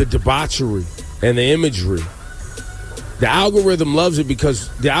of the debauchery and the imagery. The algorithm loves it because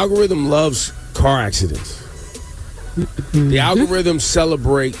the algorithm loves car accidents. The algorithm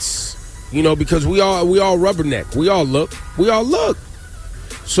celebrates, because we all rubberneck. We all look.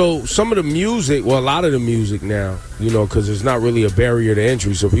 So some of the music, a lot of the music now, because there's not really a barrier to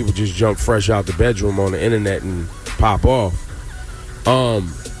entry, so people just jump fresh out the bedroom on the internet and pop off.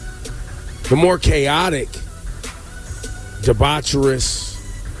 The more chaotic, debaucherous,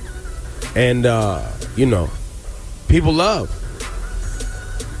 and people love.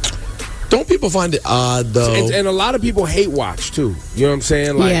 Don't people find it odd though? And a lot of people hate watch too. You know what I'm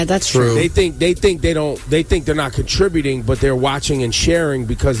saying? Like, yeah, that's true. They think they're not contributing, but they're watching and sharing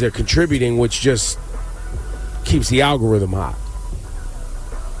because they're contributing, which just keeps the algorithm hot.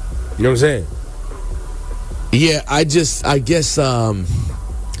 You know what I'm saying? Yeah, I guess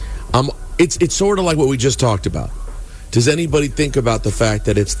it's sort of like what we just talked about. Does anybody think about the fact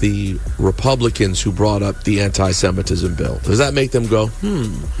that it's the Republicans who brought up the anti-Semitism bill? Does that make them go,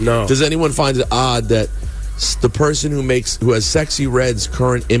 No. Does anyone find it odd that the person who has Sexy Red's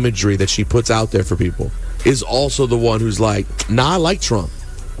current imagery that she puts out there for people is also the one who's like, nah, I like Trump?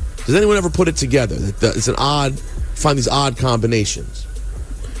 Does anyone ever put it together? It's find these odd combinations.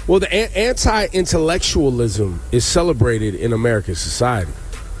 Well, the anti-intellectualism is celebrated in American society.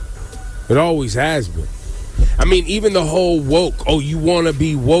 It always has been. I mean, even the whole woke. Oh, you want to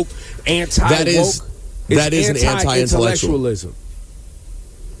be woke? Anti-woke. That is an anti-intellectualism.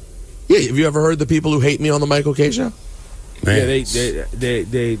 Yeah, have you ever heard the people who hate me on the Michael K show? Man. Yeah,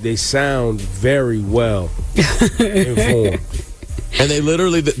 they sound very well informed. And they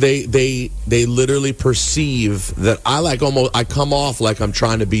literally perceive that I come off like I'm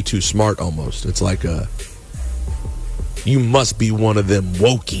trying to be too smart almost. It's like you must be one of them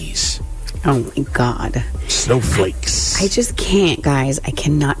wokies. Oh my God. Snowflakes. I just can't, guys. I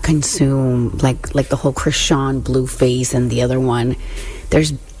cannot consume like the whole Krishan Blueface and the other one.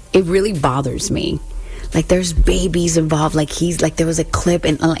 It really bothers me. Like there's babies involved. Like there was a clip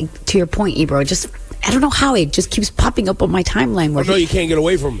and like to your point, Ebro, I don't know how it just keeps popping up on my timeline. Where you can't get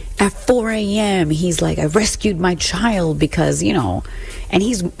away from it. At 4 a.m., he's like, I rescued my child because, and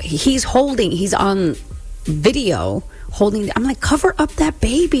he's on video holding. I'm like, cover up that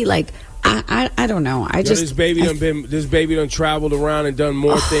baby. Like, I don't know. This baby done traveled around and done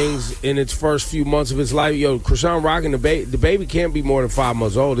more things in its first few months of its life. Krishan rocking the baby can't be more than 5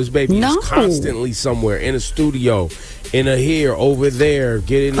 months old. This baby is constantly somewhere in a studio, in a here, over there,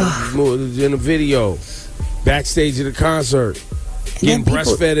 getting in a video, backstage at a concert, getting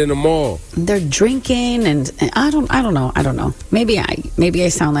breastfed in the mall. They're drinking and I don't know. Maybe I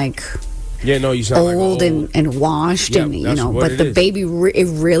sound like. Yeah, no, you sound old like and washed, yep, but the baby, it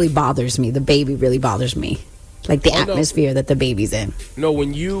really bothers me. The baby really bothers me, like the atmosphere that the baby's in. No,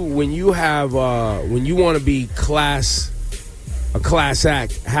 when you want to be a class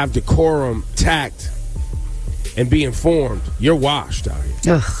act, have decorum, tact, and be informed, you're washed out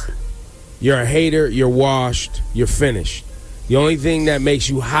here. Ugh. You're a hater. You're washed. You're finished. The only thing that makes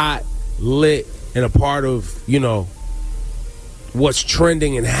you hot, lit, and a part of what's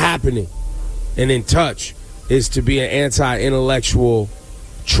trending and happening and in touch is to be an anti-intellectual,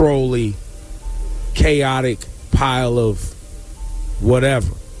 trolly, chaotic pile of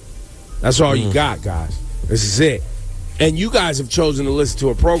whatever. That's all you got, guys. This is it. And you guys have chosen to listen to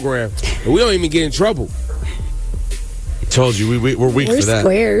a program and we don't even get in trouble. Told you, we're weak for that.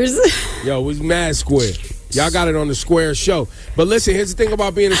 Squares. Yo, we're mad square. Y'all got it on the Square show. But listen, here's the thing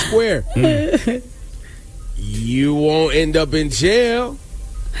about being a square. You won't end up in jail.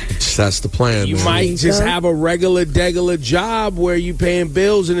 That's the plan. You might just have a regular job where you paying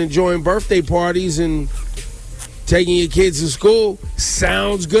bills and enjoying birthday parties and taking your kids to school.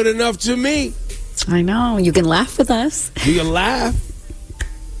 Sounds good enough to me. I know. You can laugh with us. You can laugh.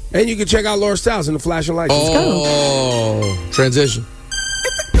 And you can check out Laura Styles in the Flashing Lights. Oh, transition.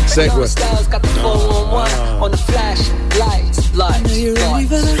 Segue. Styles got the 411 on the flashing lights.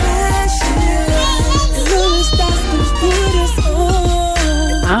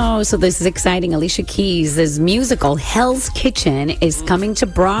 Oh, so this is exciting. Alicia Keys' musical Hell's Kitchen is coming to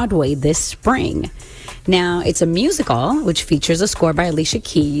Broadway this spring. Now, it's a musical which features a score by Alicia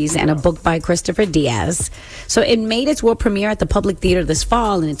Keys and a book by Christopher Diaz. So it made its world premiere at the Public Theater this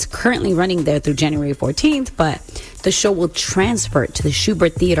fall, and it's currently running there through January 14th, but the show will transfer to the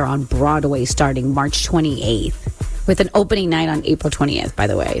Schubert Theater on Broadway starting March 28th, with an opening night on April 20th, by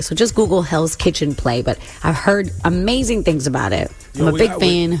the way. So just Google Hell's Kitchen play, but I've heard amazing things about it. I'm a big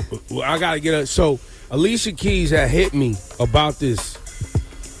fan. I got to get it. So Alicia Keys had hit me about this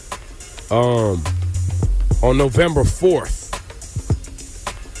on November 4th.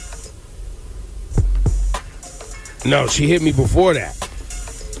 No, she hit me before that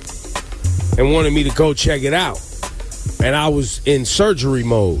and wanted me to go check it out. And I was in surgery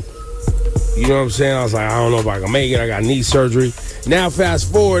mode. You know what I'm saying? I was like, I don't know if I can make it. I got knee surgery. Now,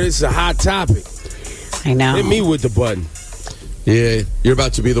 fast forward, it's a hot topic. I know. Hit me with the button. Yeah, you're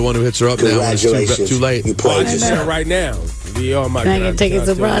about to be the one who hits her up now when it's too late. You played it right now. Oh my God. I can take it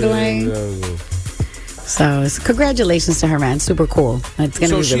to Broadway. So, congratulations to her, man. Super cool. It's gonna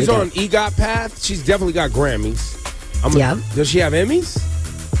be really she's good. on EGOT path. She's definitely got Grammys. Yeah. Does she have Emmys?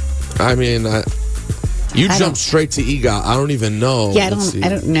 I mean, you jumped straight to EGOT. I don't even know. Yeah, I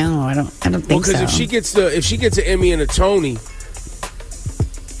don't know. I don't think so. Because if she gets an Emmy and a Tony,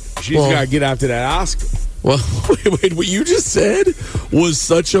 she's got to get after that Oscar. Well, wait, what you just said was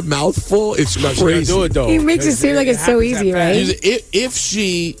such a mouthful. It's crazy. Do it, though. He makes it seem like it's so easy, right? If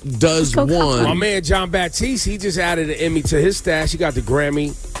she does one... My man John Baptiste, he just added an Emmy to his stash. He got the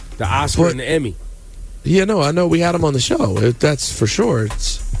Grammy, the Oscar, and the Emmy. Yeah, no, I know we had him on the show. That's for sure.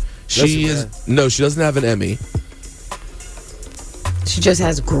 She doesn't have an Emmy. She just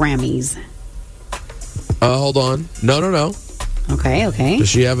has Grammys. Hold on. No. Okay. Does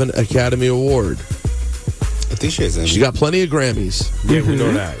she have an Academy Award? I think she has Emmy. She's got plenty of Grammys. Yeah, we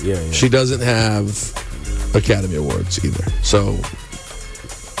know that. Yeah. She doesn't have Academy Awards either. So...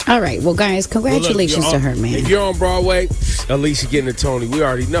 All right. Well, guys, congratulations to her, man. If you're on Broadway, at least you're getting a Tony. We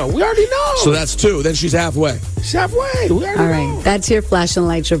already know. So that's 2. Then she's halfway. She's halfway. We already All right. That's your Flash and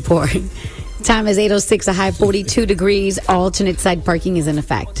Lights report. Time is 8:06, a high 42 degrees. Alternate side parking is in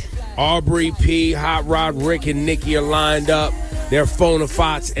effect. Aubrey P, Hot Rod Rick, and Nikki are lined up. They're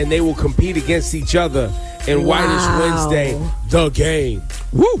phonofots, and they will compete against each other in Whitish Wednesday, the game.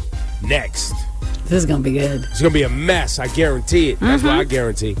 Woo! Next. This is going to be good. It's going to be a mess. I guarantee it. That's what I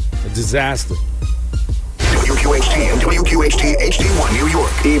guarantee. A disaster. WQHT and WQHT HD1 New York.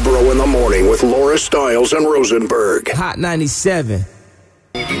 Ebro in the morning with Laura Stiles and Rosenberg. Hot 97.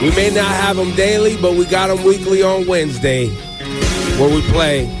 We may not have them daily, but we got them weekly on Wednesday where we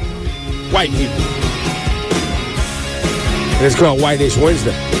play white people. And it's called Whitish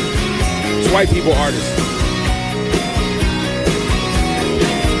Wednesday. It's white people artists.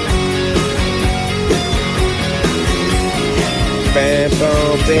 Bam,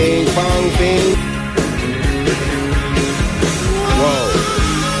 bong, bing, bong, bing.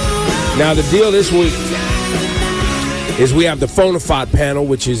 Whoa. Now, the deal this week is we have the Phonofot panel,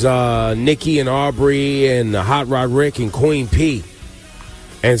 which is Nikki and Aubrey and Hot Rod Rick and Queen P.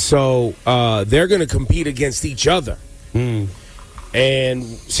 And so they're going to compete against each other. And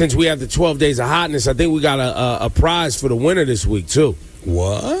since we have the 12 Days of Hotness, I think we got a prize for the winner this week, too.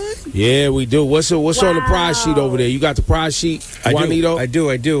 What? Yeah, we do. What's on the prize sheet over there? You got the prize sheet, Juanito? I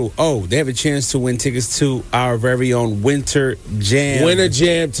do. Oh, they have a chance to win tickets to our very own Winter Jam. Winter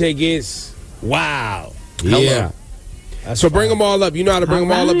Jam tickets. Wow. Yeah. So bring them all up. You know how to bring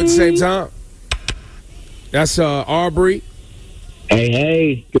them all up at the same time? That's Aubrey.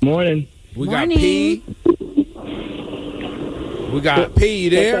 Hey. Good morning. We got P. We got P. You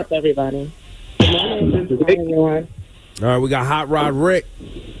there? What's up, everybody? Good morning. Good morning, everyone. All right, we got Hot Rod Rick.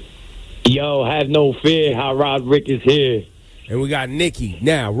 Yo, have no fear. Hot Rod Rick is here. And we got Nikki.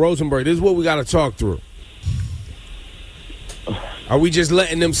 Now, Rosenberg, this is what we got to talk through. Are we just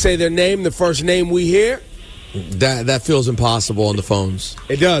letting them say their name, the first name we hear? That feels impossible on the phones.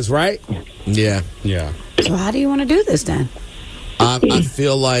 It does, right? Yeah. So how do you want to do this then? I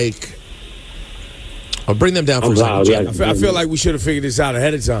feel like... I'll bring them down for a second. I feel like we should have figured this out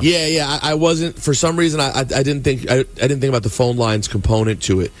ahead of time. Yeah. I wasn't, for some reason. I didn't think about the phone lines component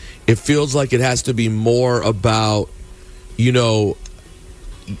to it. It feels like it has to be more about,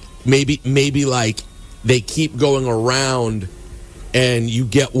 maybe like they keep going around, and you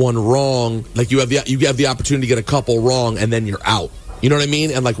get one wrong. Like you have the opportunity to get a couple wrong, and then you're out. You know what I mean?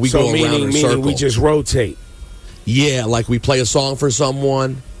 And like we go around in a circle. Meaning we just rotate. Yeah, like we play a song for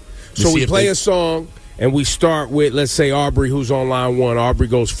someone. So we play a song. And we start with, let's say, Aubrey, who's on line 1. Aubrey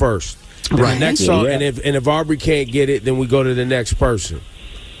goes first. Right. The next song, and if Aubrey can't get it, then we go to the next person.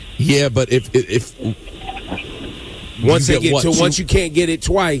 Yeah, but if once you can't get it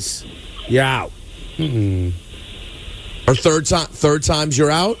twice, you're out. Or third times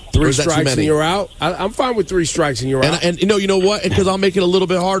you're out. 3 strikes and you're out. I'm fine with 3 strikes and you're out. And you know what? Because I'll make it a little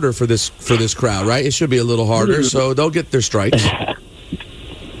bit harder for this crowd, right? It should be a little harder, so they'll get their strikes.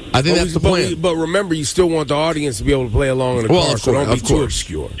 I think that's the plan. But remember, you still want the audience to be able to play along in the car, so don't be too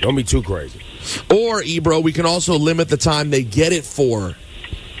obscure. Don't be too crazy. Or, Ebro, we can also limit the time they get it for.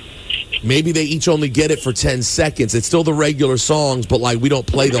 Maybe they each only get it for 10 seconds. It's still the regular songs, but like we don't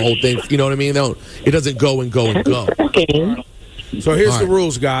play the whole thing. You know what I mean? It doesn't go and go and go. Okay. So here's the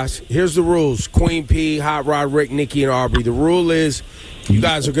rules, guys. Here's the rules. Queen P, Hot Rod Rick, Nikki, and Aubrey. The rule is you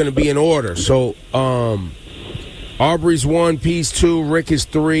guys are going to be in order. So, Aubrey's 1, P's 2, Rick is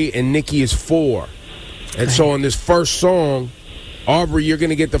 3, and Nikki is 4. And so on this first song, Aubrey, you're going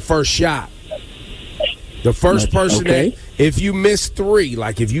to get the first shot. The first person that, if you miss 3,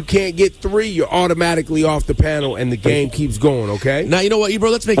 like if you can't get 3, you're automatically off the panel and the game keeps going, okay? Now, you know what, Ebro,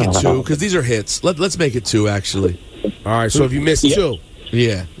 let's make it 2 because these are hits. Let's make it 2, actually. All right, so if you miss 2.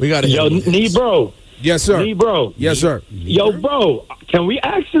 Yeah, we got to hit Ebro. Yes, sir. Ebro. Yes, sir. Yo, bro, can we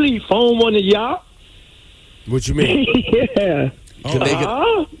actually phone one of y'all? What you mean? Yeah.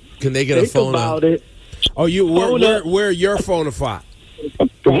 Can they get a Think phone? about it. Oh, where your phone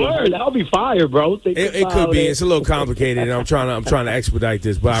Word, that'll be fire, bro. It could be. It's a little complicated, and I'm trying to expedite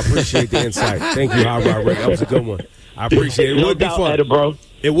this, but I appreciate the insight. Thank you, Hot Rod Rick. That was a good one. I appreciate it. It would be fun, bro.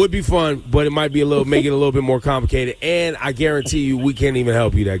 It would be fun, but it might be make it a little bit more complicated. And I guarantee you, we can't even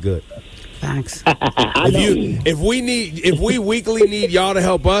help you that good. Thanks. If we weekly need y'all to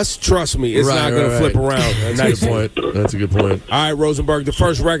help us, trust me, it's not going to flip around. That's a good point. That's a good point. All right, Rosenberg, the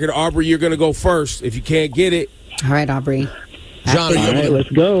first record. Aubrey, you're going to go first. If you can't get it. All right, Aubrey. John, all right, let's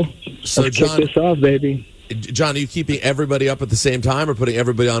go. So, let's John, kick this off, baby. John, are you keeping everybody up at the same time or putting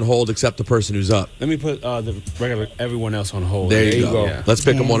everybody on hold except the person who's up? Let me put the regular everyone else on hold. There you go. Yeah. Let's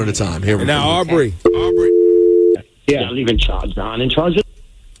pick them one at a time. Here we go. Now, Aubrey. Yeah, leaving John in charge.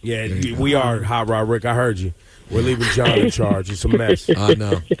 Yeah, we are, Hot Rod Rick. I heard you. We're leaving John in charge. It's a mess. I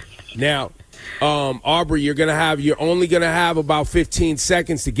know. Now, Aubrey, you're only gonna have about 15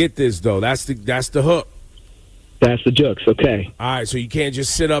 seconds to get this, though. That's the hook. That's the jokes. Okay. All right, so you can't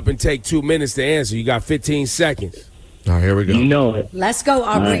just sit up and take 2 minutes to answer. You got 15 seconds. All right, here we go. You know it. Let's go,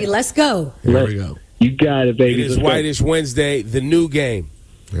 Aubrey. Right. Let's go. Here we go. You got it, baby. It is Whitish Wednesday, the new game.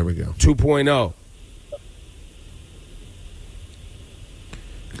 Here we go. 2.0.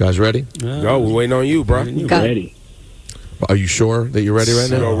 Guys ready? Go. We're waiting on you, bro. Ready. Are you sure that you're ready right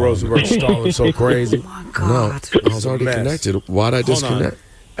now? Yo, Rosenberg stalling so crazy. Oh, my God. No, I was already connected. Why'd I disconnect?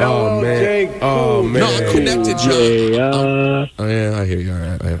 Oh, man. Oh, man. No, I'm connected, John. Yeah. Oh, yeah, I hear you. All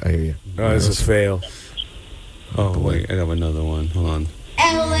right, I hear you. Oh, this is fail. Oh, wait. I got another one. Hold on.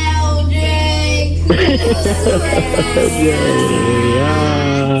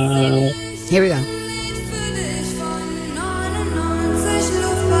 Here we go.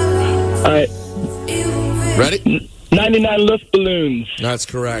 All right. Ready? 99 lift balloons. That's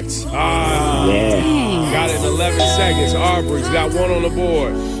correct. Got it in 11 seconds. Aubrey's got one on the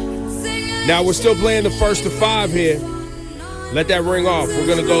board. Now, we're still playing the first to 5 here. Let that ring off. We're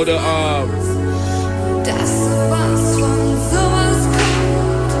going to go to...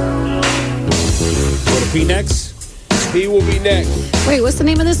 Go to P next. He will be next. Wait, what's the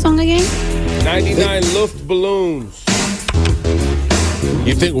name of this song again? 99 Luft Balloons.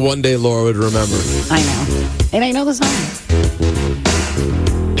 You think one day Laura would remember? I know. And I know the song.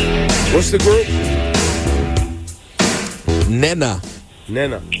 What's the group? Nena.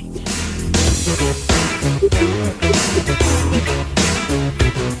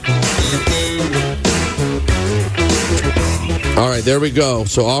 All right, there we go.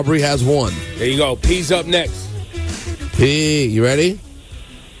 So Aubrey has one. There you go. P's up next. P, you ready?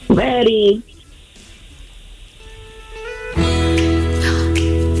 Ready.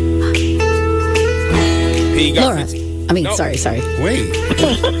 P got Laura. 15. I mean, Nope. sorry. P Wait.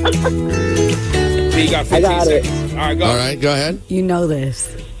 got 15 got it. seconds. All right, go. All right, go ahead. You know this.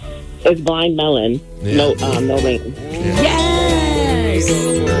 It's Blind Melon. Yeah. No ring. Yes.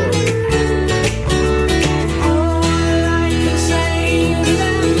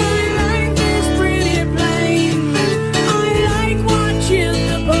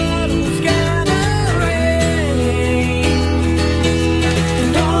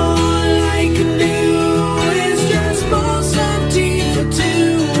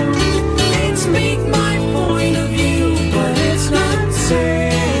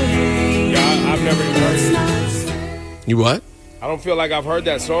 You what? I don't feel like I've heard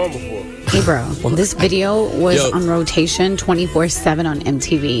that song before. Ebro, this video was on rotation 24/7 on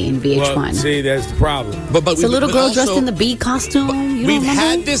MTV and VH1. Well, see, that's the problem. But it's a little girl dressed in the bee costume. You We've don't remember?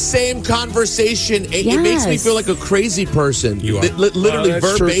 had this same conversation. It makes me feel like a crazy person. You are. Literally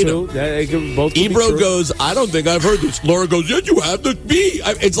that's true, verbatim. too. Both Ebro goes, I don't think I've heard this. Laura goes, yeah, you have the bee.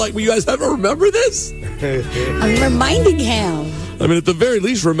 It's like, well, you guys ever remember this? I'm reminding him. I mean, at the very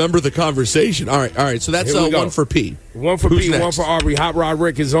least, remember the conversation. All right. So that's Here we go. one for P. One for Who's P, next? one for Aubrey. Hot Rod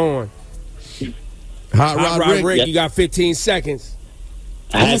Rick is on. Hot Rod Rick. You got 15 seconds.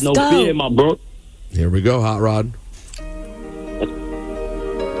 I had no fear, my bro. Here we go, Hot Rod.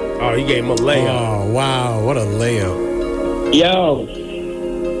 Oh, he gave him a layup. Oh, wow. What a layup. Yo,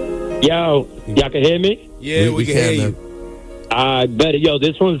 y'all can hear me? Yeah, we can hear you. I bet it. Yo,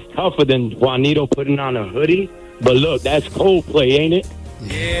 this one's tougher than Juanito putting on a hoodie. But look, that's Coldplay, ain't it?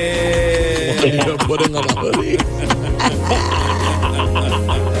 Yeah. Putting on a hoodie.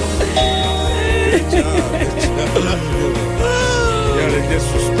 Yo, the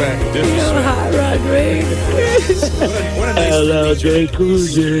disrespect. Hot Rod Rick. What a nice LLJ Cool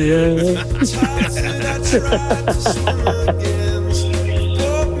J,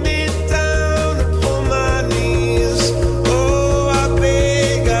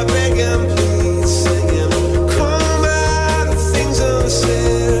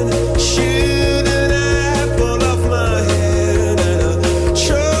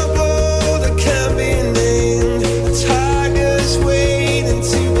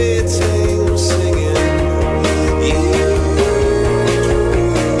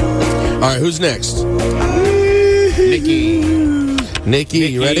 who's next? Nikki,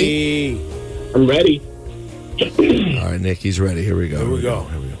 you ready? I'm ready. All right, Nikki's ready. Here we go. Here we go.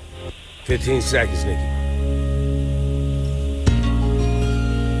 15 seconds, Nikki.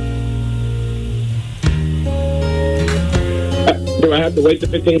 Do I have to wait the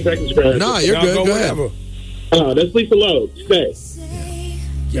 15 seconds for No, you're good. Go ahead. That's Lisa Loeb. Stay.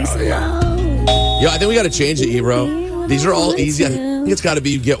 Yo, I think we got to change it, Ebro. These are all easy. I think it's got to be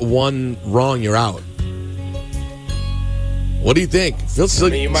you get one wrong, you're out. What do you think? Feels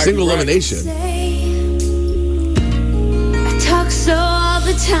like single elimination. I talk so all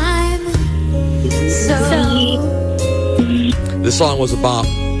the time. So This song was a bop.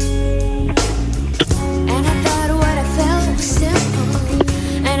 and I thought what I felt was simple.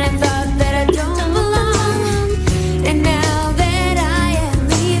 And I thought that I don't belong. And now that I am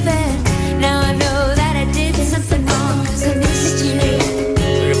leaving, now I know that I did something wrong. 'Cause I missed you.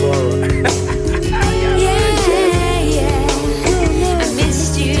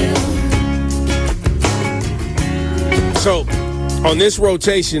 So, on this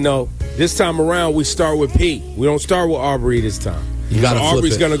rotation, though, this time around, we start with P. We don't start with Aubrey this time. You got to flip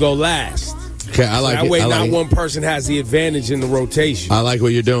Aubrey's it. going to go last. Okay, I like that it. way, I not like one person has the advantage in the rotation. I like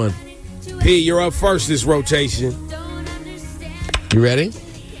what you're doing. P, you're up first this rotation. You ready?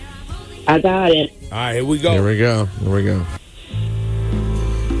 I got it. All right, here we go. Here we go.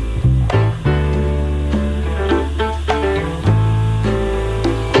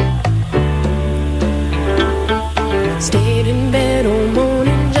 Stayed in bed all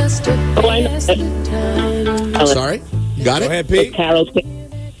morning just to pass the time. Sorry? You got it? Go ahead, P.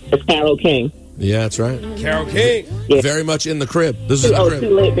 It's Carol King. Yeah, that's right. Carol King. Yeah. Very much in the crib. This is in the Too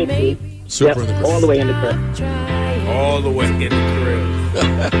crib. late, baby. Super in the crib. All the way in the crib. All the way in the crib.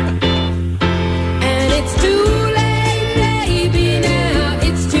 And it's too late, baby, now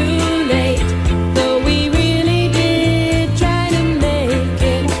it's too late. Though we really did try to make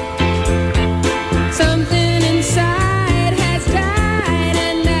it. Something inside has died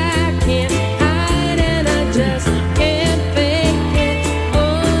and I can't hide and I just can't fake it. Oh,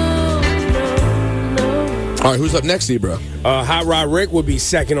 no. All right, who's up next, Ebro? Hot Rod Rick would be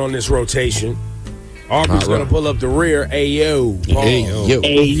second on this rotation. Aubrey's going to pull up the rear. Ayo.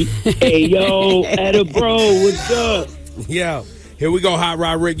 Ayo. Ayo, Ebro, what's up? Yeah. Here we go, Hot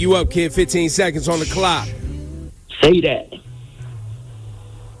Rod Rick. You up, kid. 15 seconds on the clock. Say that.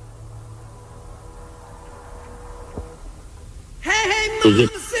 Hey, mama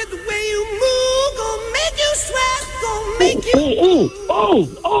said the way you move gonna make you sweat, gonna make you.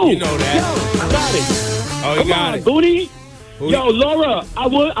 Oh. You know that. Yo, I got it. Oh, you Come got on, it. Booty. Yo, Laura, I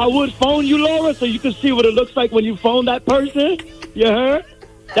would phone you, Laura, so you can see what it looks like when you phone that person. You heard?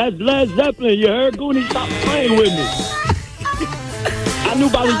 That's Led Zeppelin. You heard? Goonie, stop playing with me. I knew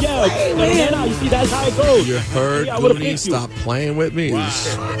by the yell. You see, that's how it goes. You heard, Yeah, I would've Goonie? picked you. Stop playing with me. Wow.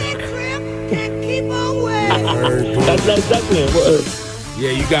 That's Led Zeppelin.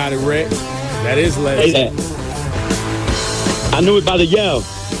 Yeah, you got it, Rick. That is Led Say Zeppelin. that. I knew it by the yell.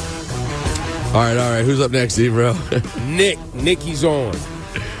 All right. Who's up next, Ebro? Nikki's on.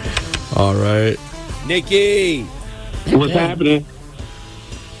 All right. Nikki. What's happening?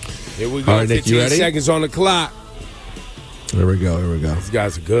 Here we go. All right, Nick, 15 you ready? seconds on the clock. Here we go. These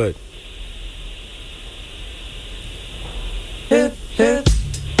guys are good.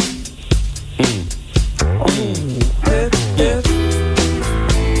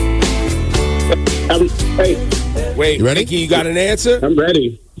 Hey, Wait, you ready? Nikki, you got an answer? I'm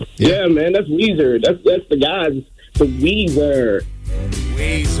ready. Yeah, man, that's Weezer. That's the guys. The Weezer.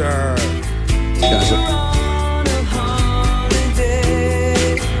 Weezer.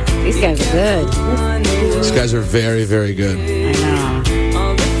 These guys are good. These guys are very, very good. I know.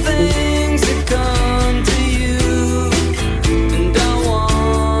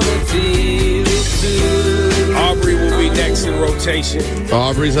 Aubrey will be next in rotation.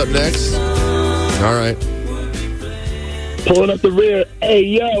 Aubrey's up next. All right. Pulling up the rear. Hey,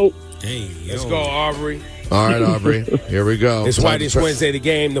 yo. Let's go, Aubrey. All right, Aubrey. Here we go. It's why this Wednesday, the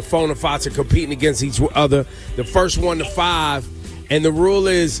game, the Phone-a-Fots are competing against each other. The first 1 to 5. And the rule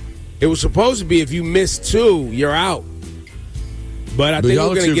is, it was supposed to be if you miss 2, you're out. But I think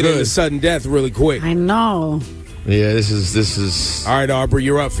we're going to get into sudden death really quick. I know. Yeah, this is. All right, Aubrey,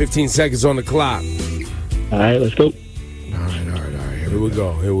 you're up. 15 seconds on the clock. All right, let's go. All right. Here we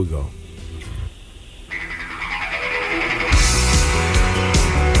go.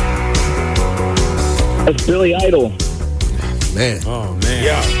 That's Billy Idol. Man. Oh, man.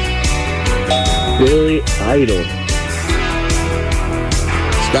 Yeah. Billy Idol.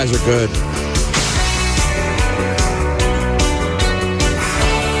 These guys are good.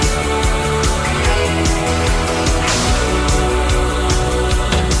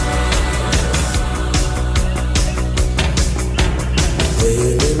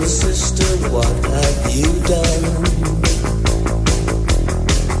 you done?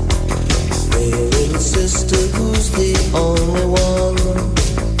 Hey, little sister, who's the only one?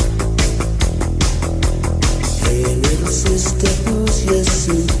 Hey, little sister, who's your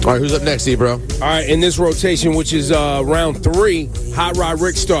secret? All right, who's up next, Ebro? All right, in this rotation, which is round 3, Hot Rod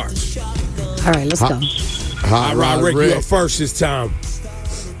Rick starts. All right, let's go. Hot Rod Rick, you up first this time.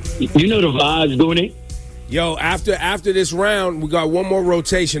 You know the vibes, Goonie. Yo, after this round, we got one more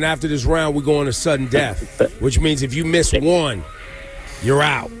rotation. After this round, we're going to sudden death, which means if you miss one, you're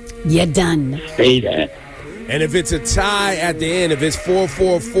out. You're done. Say that. And if it's a tie at the end, if it's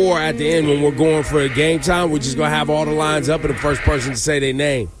 4-4-4 at the end when we're going for a game time, we're just going to have all the lines up and the first person to say their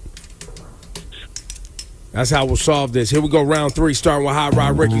name. That's how we'll solve this. Here we go, round 3, starting with Hot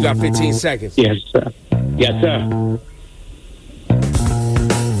Rod Rick. You got 15 seconds. Yes, sir. Yes, sir.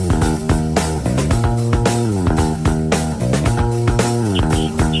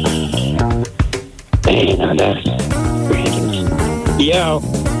 Damn, that's Yo.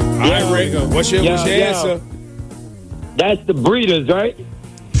 All right, Rick. What's your answer? That's the Breeders, right?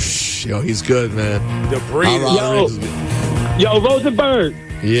 Yo, he's good, man. The Breeders. Yo, Rosenberg.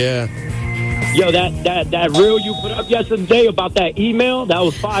 Yeah. Yo, that reel you put up yesterday about that email, that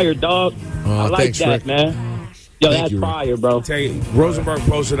was fire, dog. I like thanks, that, Rick. man. Yo, that's fire, bro. Tell you, Rosenberg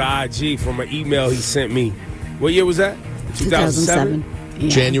posted an IG from an email he sent me. What year was that? 2007? Yeah.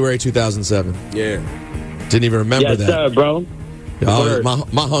 January 2007. Yeah. Didn't even remember Yes, that. sir, bro. Oh,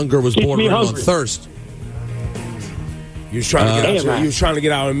 my hunger was Keep born me on hungry. thirst. You was trying to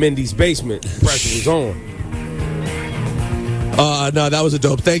get out of Mindy's basement. Pressure was on. No, that was a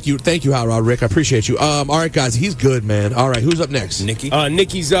dope. Thank you, Hot Rod Rick. I appreciate you. All right, guys, he's good, man. All right, who's up next? Nikki.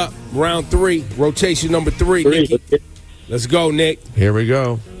 Nikki's up. Round 3, rotation number 3. Nikki, let's go, Nick. Here we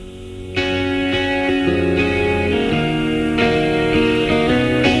go.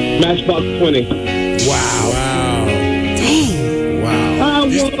 Matchbox 20. Wow. Dang. Wow. I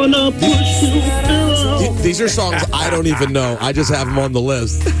wanna push you down. These are songs I don't even know. I just have them on the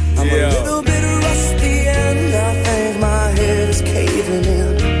list. I'm a little bit rusty and I think my head is caving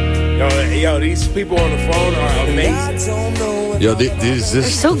in. Yo, these people on the phone are amazing. Yo, this They're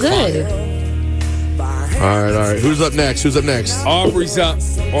so good. All right. Who's up next? Aubrey's up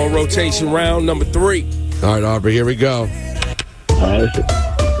on rotation round number 3. All right, Aubrey, here we go.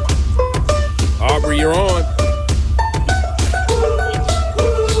 Aubrey, you're on.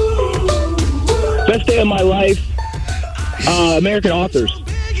 Best day of my life. American Authors.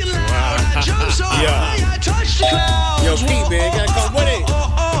 Yo, Pete, man, gotta come with it.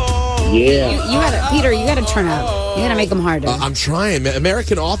 Yeah. You gotta, Peter, you gotta turn up. You gotta make them harder. I'm trying, man.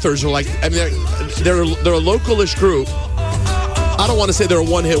 American Authors are like, I mean, they're a localish group. I don't want to say they're a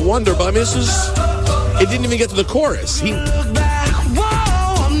one-hit wonder, but I mean, it didn't even get to the chorus.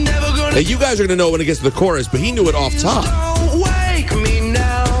 Now, you guys are going to know when it gets to the chorus, but he knew it off top. Wake me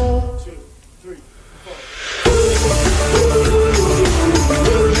now. 2, 3, 4.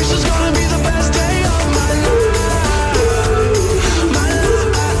 This is gonna be the best day of my life.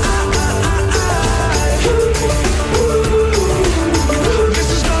 This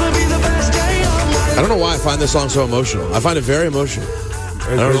is gonna be the best day of my life. I don't know why I find this song so emotional. I find it very emotional.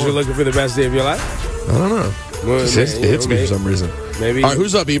 Because you're looking for the best day of your life? I don't know. Well, It hits me for some reason. Maybe. All right,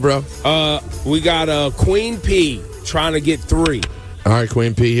 who's up, Ebro? We got Queen P trying to get 3. All right,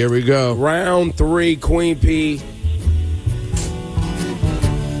 Queen P, here we go. Round 3, Queen P.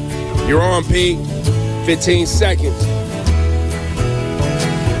 You're on, P. 15 seconds.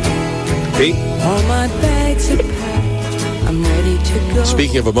 P. All my bags are packed. I'm ready to go.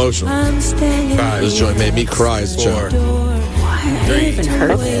 Speaking of emotional, I'm standing this joint made me cry as a child. I didn't even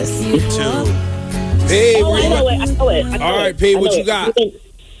heard this. 2. P, Oh, I know it. All right, P, what you got?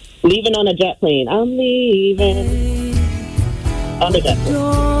 Leaving on a jet plane. I'm leaving on a jet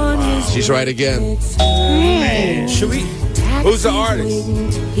plane. She's right again. Man, should we? Who's the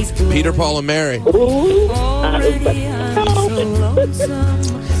artist? Peter, Paul, and Mary.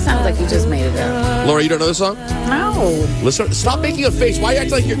 Sounds like you just made it up. Laura, you don't know this song? No. Listen, stop making a face. Why you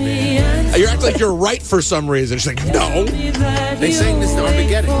act like you're acting like you're right for some reason? She's like, no. They sang this to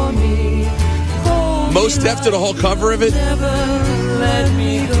Armageddon. Most Def did a whole cover of it.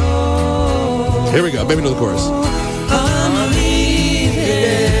 Here we go. Maybe know the chorus. I'm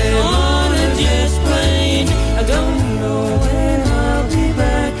leaving on a jet plane. I don't know when I'll be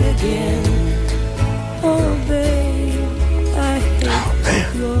back again. Oh, babe, I hate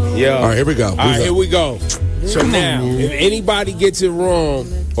to go. Yeah. All right, here we go. All right, here we go. So now, if anybody gets it wrong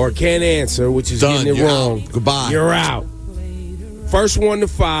or can't answer, which is Done. getting it You're wrong, out. Goodbye. You're out. first 1 to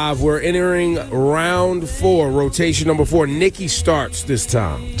 5. We're entering round 4, rotation number 4. Nikki starts this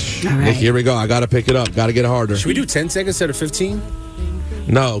time. All right. Nick, here we go. I got to pick it up. Got to get harder. Should we do 10 seconds instead of 15?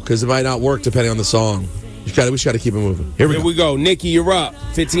 No, because it might not work depending on the song. We just got to keep it moving. Here we go. Nikki, you're up.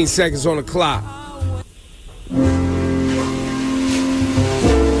 15 seconds on the clock.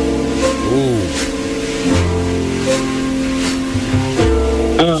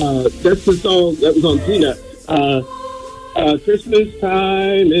 That's the song that was on Tina. Christmas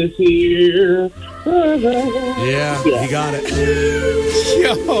time is here. Yeah, he got it.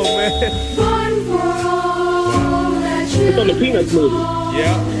 Yo, man. It's on the Peanuts movie.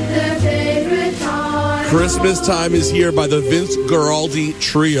 Yeah. Christmas Time is Here by the Vince Guaraldi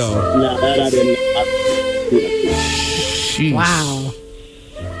Trio. No, that I didn't. Sheesh. Wow.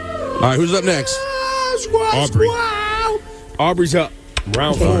 All right, who's up next? Aubrey. Aubrey's up.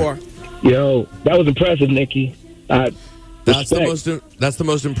 Round 4. Yo, that was impressive, Nikki. That's the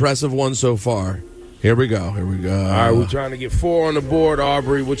most impressive one so far. Here we go. All right, we're trying to get 4 on the board,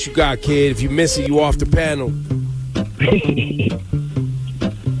 Aubrey. What you got, kid? If you miss it, you off the panel.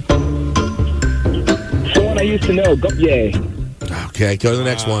 Someone I used to know. Yay. Okay, go to the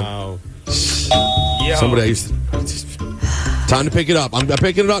next one. Yo. Somebody I used to... Time to pick it up. I'm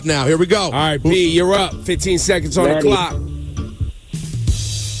picking it up now. Here we go. All right, B, you're up. 15 seconds on the clock.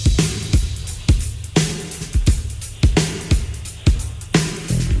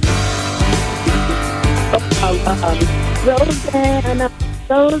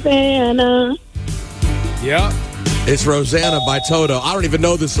 Rosanna. Yep. It's Rosanna by Toto. I don't even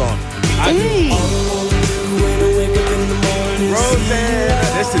know this song. Rosanna.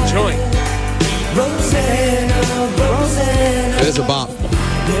 That's the joint. It is a bop.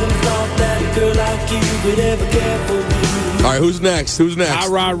 All right, who's next? Hot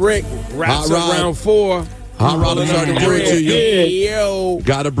Rod Rick wraps Hot up Rod. round 4. Hot Rod is already doing it to you. Yo.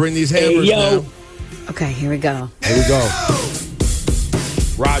 Got to bring these hammers now. Okay, here we go. Here we go.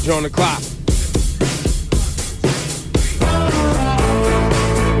 Roger on the clock.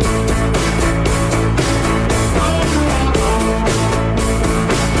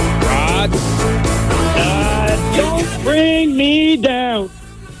 Rod. Don't bring me down.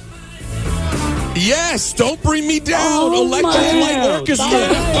 Yes, Don't Bring Me Down. Electric Light Orchestra.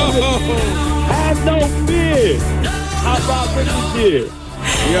 Have no fear. How about Ricky here?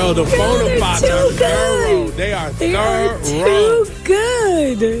 Yo, the Phonopots are thorough. They are thorough. Too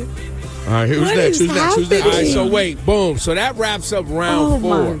good. All right, who's next? All right, so wait, boom. So that wraps up round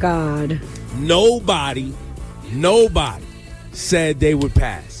 4. Oh, my God. Nobody said they would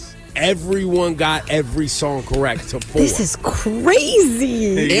pass. Everyone got every song correct to 4. This is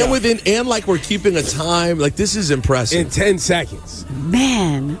crazy. And like we're keeping a time. Like, this is impressive. In 10 seconds.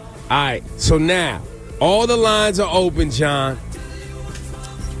 Man. All right, so now all the lines are open, John.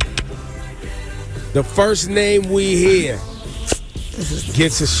 The first name we hear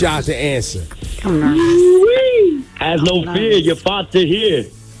gets a shot to answer. Has no fear, you're about to hear.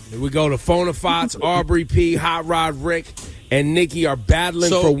 Here we go. The Phonopots, Aubrey P, Hot Rod Rick, and Nikki are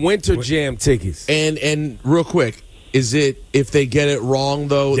battling for Winter Jam tickets. And real quick, is it if they get it wrong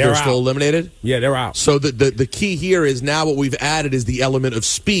though, they're still eliminated? Yeah, they're out. So the key here is now what we've added is the element of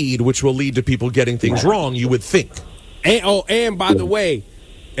speed, which will lead to people getting things wrong, you would think. And by the way,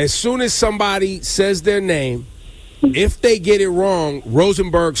 as soon as somebody says their name, if they get it wrong,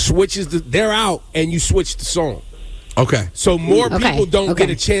 Rosenberg switches they're out and you switch the song. Okay. So more people don't get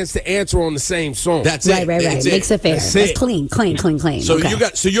a chance to answer on the same song. That's Right. Makes it fair. That's clean.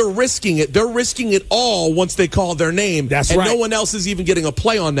 So you're risking it. They're risking it all once they call their name. That's and right. no one else is even getting a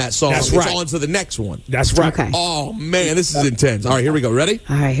play on that song. That's it's right. on to the next one. That's right. Okay. Oh man, this is intense. All right, here we go. Ready?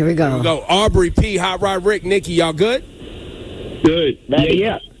 All right, here we go. Here we go. Aubrey P, Hot Rod Rick, Nikki, y'all good? Good.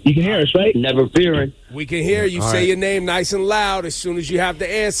 Yeah. You can hear us, right? Never fearing. We can hear you. All Say right. your name nice and loud as soon as you have the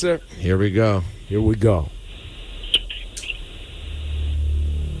answer. Here we go. Here we go.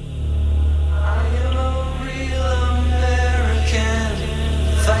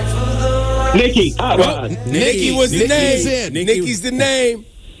 Nikki. Nikki was the Nikki's name. in. Nikki's the name.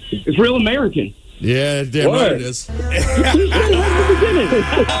 It's real American. Yeah, damn right it is.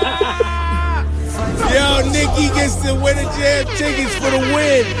 Yo, Nikki gets the Winter Jam tickets for the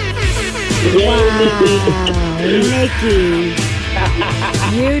win. Wow, Nikki.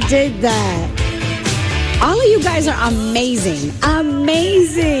 You did that. All of you guys are amazing.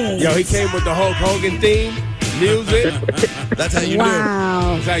 Amazing. Yo, he came with the Hulk Hogan theme, music. That's how you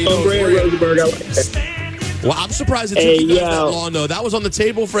Wow. That's how you know it's real. Well, I'm surprised it took you guys that long, though. That was on the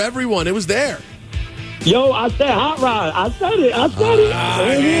table for everyone. It was there. Yo, I said hot rod. I said it.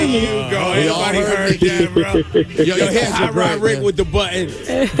 There you go. Everybody heard that, bro. Yo, hit Hot Rod Rick with the button.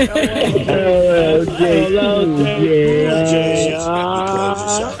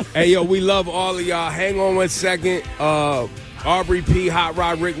 Hey, yo, we love all of y'all. Hang on 1 second. Aubrey P, Hot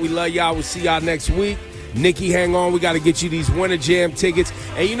Rod Rick, we love y'all. We'll see y'all next week. Nikki, hang on. We got to get you these Winter Jam tickets.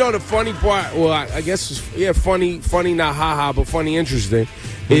 And you know the funny part, well, I guess, funny, not ha-ha, but funny, interesting,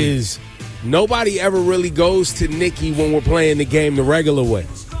 is nobody ever really goes to Nikki when we're playing the game the regular way.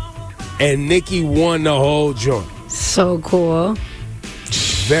 And Nikki won the whole joint. So cool.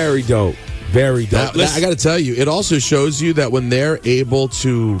 Very dope. Very dope. I got to tell you, it also shows you that when they're able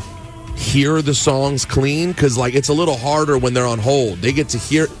to hear the songs clean, because like it's a little harder when they're on hold. They get to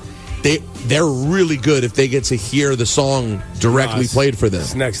hear, they're really good if they get to hear the song directly played for them.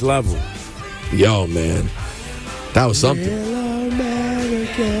 It's next level. Yo, man, that was something.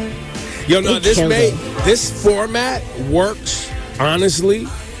 Yo, no, this format works honestly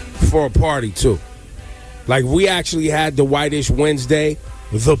for a party too. Like we actually had the Whitish Wednesday,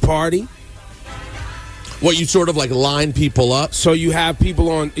 the party. What, you sort of like line people up? So you have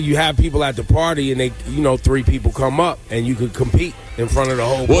people at the party, and they, 3 people come up, and you could compete in front of the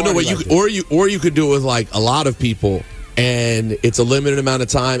whole. Well, party. no, but you could do it with like a lot of people, and it's a limited amount of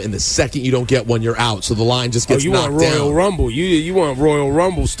time. And the second you don't get one, you're out. So the line just gets knocked down. You want Royal Rumble? You want Royal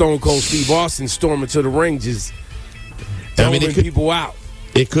Rumble? Stone Cold Steve Austin storming to the ring, just throwing people out.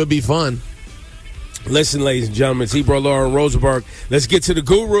 It could be fun. Listen, ladies and gentlemen, it's Ebro, Laura, and Rosenberg. Let's get to the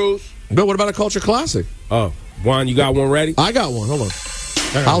gurus. But what about a culture classic? Oh, Juan, you got one ready? I got one. Hold on.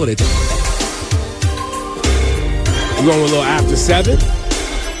 Holiday time. You going with a little After 7?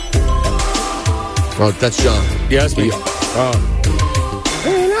 Oh, that's John. Yeah, that's me.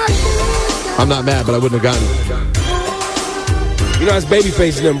 I'm not mad, but I wouldn't have gotten it. You know, it's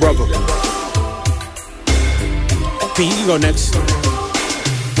Babyface and them, brother. P, you can go next.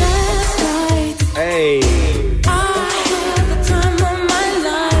 Hey.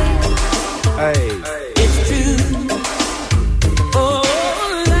 Hey. It's true. Oh,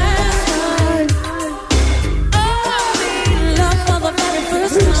 last night I made love for the very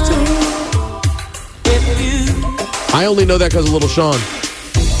first time with you. I only know that because of Little Sean.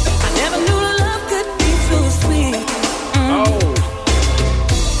 I never knew love could be so sweet. Oh.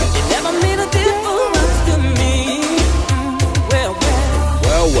 It never made a difference to me. Well.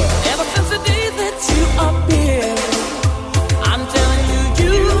 Ever since the day that you appeared, I'm telling you,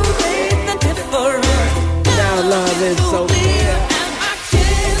 you made the difference. Now love is so clear. And I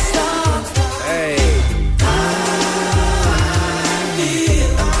can't stop. Hey.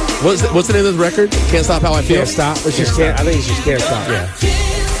 What's the name of the record? Can't Stop How I Feel? Can't Stop. I think it's just Can't Stop. Yeah.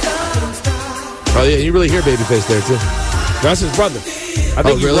 Oh, yeah, you really hear Babyface there, too. That's his brother. I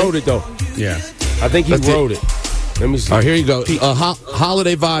think he wrote it, though. Yeah. I think he wrote it. Let me see. All right, here you go.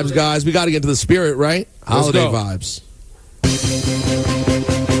 Holiday vibes, guys. We got to get to the spirit, right? Holiday vibes.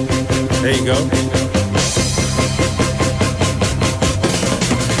 There you go.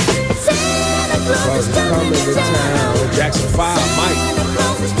 Santa Claus is coming to town. Jackson 5, Mike. Santa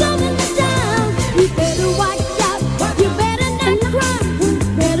Claus is coming to town. You better watch out. You better not cry.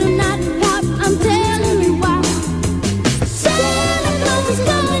 Better not pout. I'm telling you why. Santa Claus is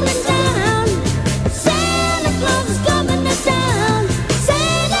coming to town. Santa Claus is coming to town.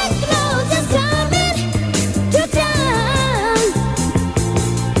 Santa Claus is coming to town.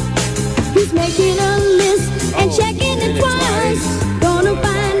 He's making a list and checking it twice. Gonna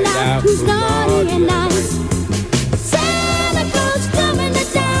find out who's naughty and nice. Santa Claus coming to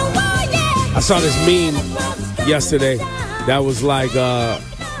town. Oh yeah. I saw this meme yesterday that was like,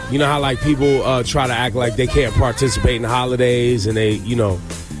 you know how like people try to act like they can't participate in holidays, and they,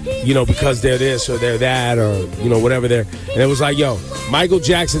 because they're this or they're that or whatever they're. And it was like, yo, Michael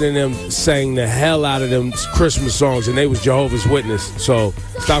Jackson and them sang the hell out of them Christmas songs, and they was Jehovah's Witness. So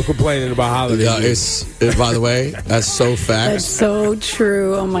stop complaining about holidays. Yeah, by the way, that's so facts. That's so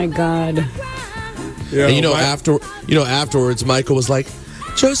true. Oh my God. Yeah, and afterwards, Michael was like,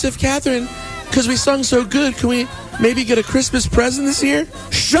 Joseph, Catherine, because we sung so good, can we maybe get a Christmas present this year?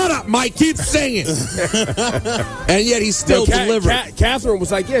 Shut up, Mike. Keep singing. And yet he still delivered. Catherine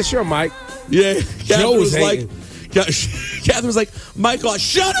was like, yeah, sure, Mike. Yeah, Joe was like, Catherine was like, Michael,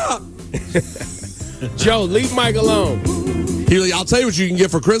 shut up. Joe, leave Mike alone. He was like, I'll tell you what you can get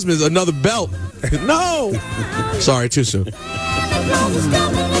for Christmas, another belt. No. Sorry, too soon.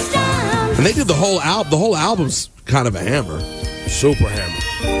 And they did the whole album. The whole album's kind of a hammer. Super hammer.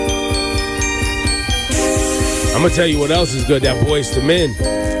 I'm going to tell you what else is good. That Boys to Men.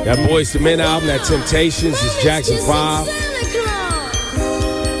 That Boys to Men album, that Temptations, is Jackson 5.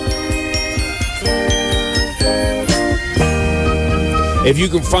 If you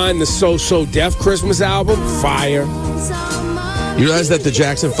can find the So So Def Christmas album, fire. You realize that the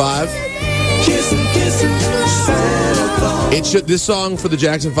Jackson 5? This song for the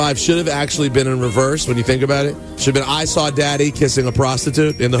Jackson 5 should have actually been in reverse when you think about it. Should have been I Saw Daddy kissing a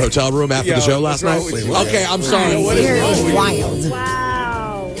prostitute in the hotel room after the show last night. Okay, I'm sorry. You're wild.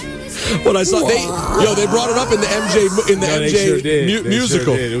 What I saw, they brought it up in the MJ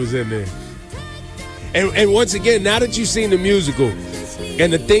musical. It was in there. And once again, now that you've seen the musical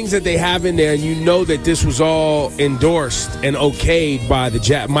and the things that they have in there, and you know that this was all endorsed and okayed by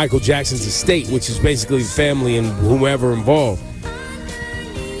the Michael Jackson's estate, which is basically family and whomever involved.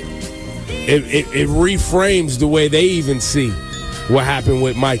 It reframes the way they even see what happened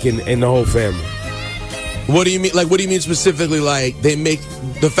with Mike and the whole family. What do you mean? Like, what do you mean specifically? Like, they make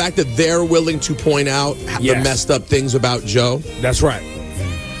the fact that they're willing to point out the messed up things about Joe. That's right.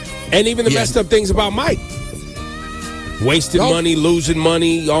 And even the messed up things about Mike. Wasted money, losing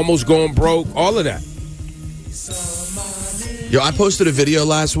money, almost going broke, all of that. Yo, I posted a video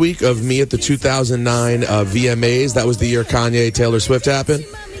last week of me at the 2009 VMAs. That was the year Kanye, Taylor Swift happened.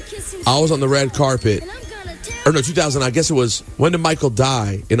 I was on the red carpet. Or no, 2000, I guess it was, when did Michael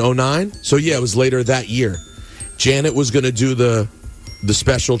die? In 2009? So yeah, it was later that year. Janet was going to do the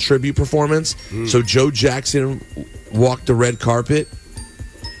special tribute performance. So Joe Jackson walked the red carpet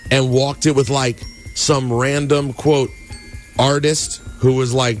and walked it with like some random, quote, artist who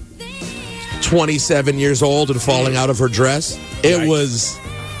was like 27 years old and falling out of her dress. It was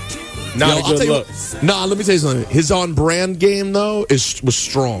not a good look. Nah, let me tell you something. His on-brand game, though, was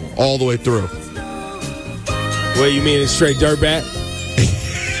strong all the way through. What, you mean it's straight dirtbag?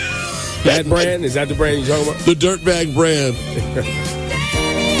 That brand? Is that the brand you're talking about? The dirtbag brand.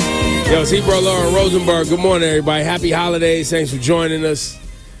 Yo, it's Ebro, Laura Rosenberg. Good morning, everybody. Happy holidays. Thanks for joining us.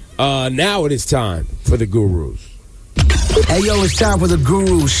 Now it is time for the Gurus. Hey, yo, it's time for the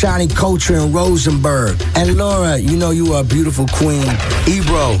Guru, Shiny Culture and Rosenberg. And Laura, you know you are a beautiful queen.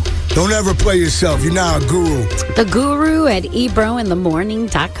 Ebro, don't ever play yourself. You're not a guru. The Guru at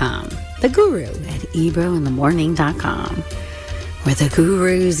ebrointhemorning.com. The Guru at ebrointhemorning.com. Where the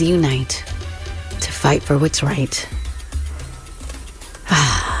Gurus unite to fight for what's right.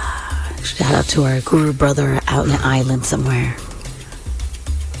 Shout out to our Guru brother out in the island somewhere.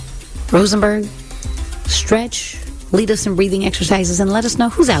 Rosenberg, stretch, lead us in breathing exercises, and let us know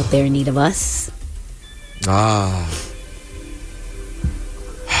who's out there in need of us. I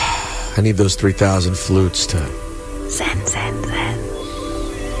need those 3,000 flutes to... Send.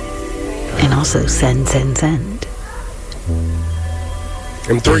 And also send.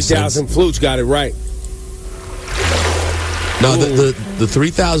 And 3,000 flutes got it right. No, the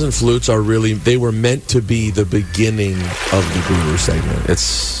 3,000 flutes are really... They were meant to be the beginning of the Guru segment.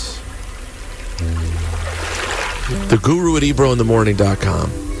 It's... The Guru at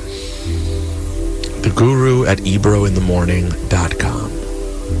ebrointhemorning.com. The Guru at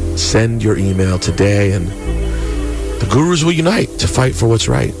ebrointhemorning.com. Send your email today, and the Gurus will unite to fight for what's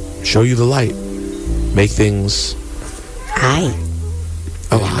right. Show you the light. Make things... Aye.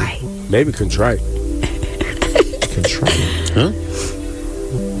 Oh, aye. Maybe contrite. Contrite. Huh?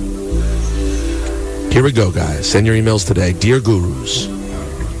 Here we go, guys. Send your emails today. Dear Gurus.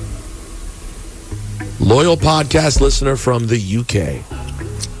 Loyal podcast listener from the UK.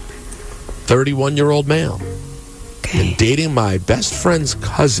 31-year-old male. Okay. Been dating my best friend's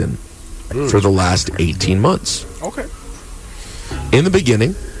cousin for the last 18 months. Okay. In the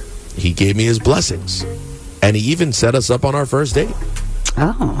beginning, he gave me his blessings, and he even set us up on our first date.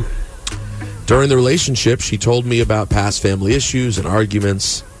 Oh. During the relationship, she told me about past family issues and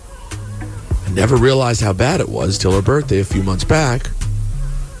arguments. I never realized how bad it was till her birthday a few months back,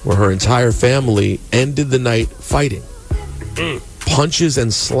 where her entire family ended the night fighting. Punches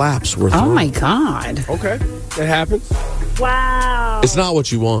and slaps were thrown. Oh, my God. Okay. It happens. Wow. It's not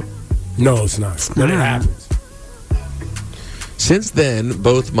what you want. No, it's not. But it happens. Since then,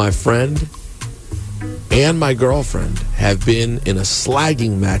 both my friend and my girlfriend have been in a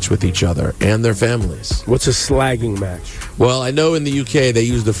slagging match with each other and their families. What's a slagging match? Well, I know in the UK they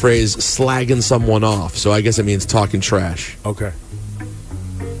use the phrase slagging someone off, so I guess it means talking trash. Okay.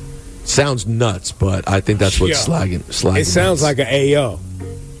 Sounds nuts, but I think that's what slagging It sounds like an Ayo.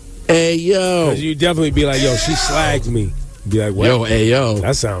 Ayo. Because you definitely be like, yo, she slagged me. Be like, what? Yo, ayo.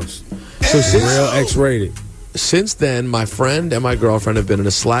 That sounds real X-rated. Since then, my friend and my girlfriend have been in a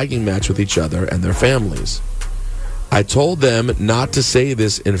slagging match with each other and their families. I told them not to say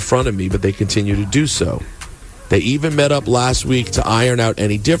this in front of me, but they continue to do so. They even met up last week to iron out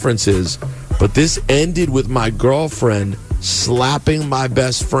any differences, but this ended with my girlfriend slapping my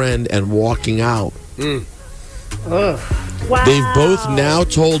best friend and walking out. Wow. They've both now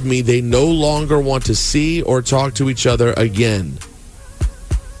told me they no longer want to see or talk to each other again.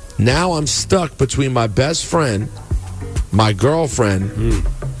 Now I'm stuck between my best friend, my girlfriend,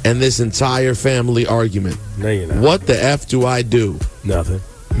 and this entire family argument. No, you're not. What the F do I do? Nothing.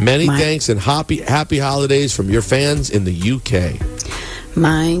 Many thanks and happy holidays from your fans in the UK.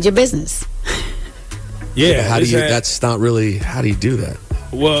 Mind your business. Yeah. How do you? That's not really. How do you do that?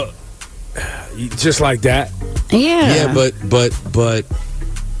 Well, just like that. Yeah. Yeah, but.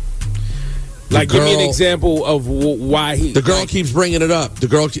 Like, give me an example of why he. The girl keeps bringing it up. The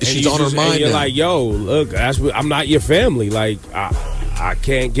girl, she's on her mind. And you're now. like, yo, look, I'm not your family. Like, I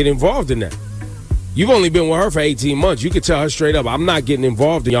can't get involved in that. You've only been with her for 18 months. You could tell her straight up, I'm not getting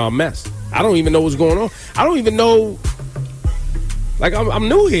involved in y'all mess. I don't even know what's going on. I don't even know. Like, I'm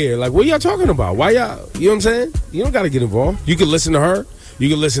new here. Like, what y'all talking about? Why y'all? You know what I'm saying? You don't got to get involved. You can listen to her. You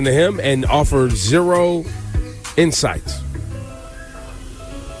can listen to him and offer zero insights.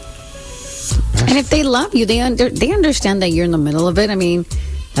 And if they love you, they understand that you're in the middle of it. I mean,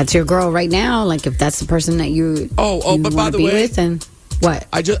 that's your girl right now. Like, if that's the person that you but by the be way, with, and what?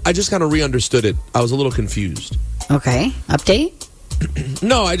 I just kind of re-understood it. I was a little confused. Okay, update.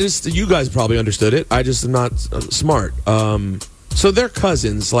 No, you guys probably understood it. I just am not smart. So they're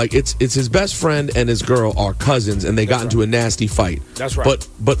cousins. Like, it's his best friend and his girl are cousins, and they got into a nasty fight. That's right.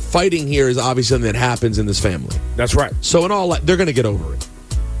 But fighting here is obviously something that happens in this family. That's right. So they're going to get over it.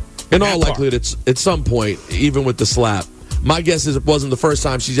 In all likelihood, it's at some point, even with the slap. My guess is it wasn't the first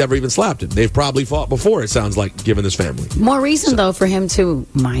time she's ever even slapped him. They've probably fought before, it sounds like, given this family. More reason, though, for him to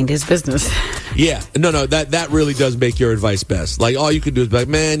mind his business. Yeah. No, that really does make your advice best. Like, all you can do is be like,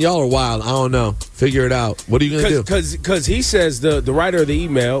 man, y'all are wild. I don't know. Figure it out. What are you going to do? Because he says, the writer of the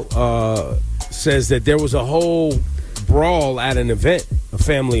email says that there was a whole brawl at an event, a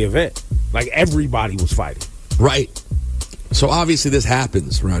family event. Like, everybody was fighting. Right. So obviously this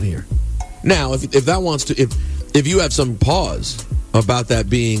happens around here. Now, if that wants to, if you have some pause about that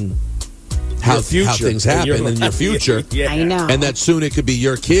being how things happen in your future, I know, and that soon it could be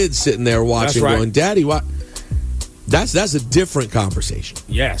your kids sitting there watching, going, "Daddy, what?" That's a different conversation.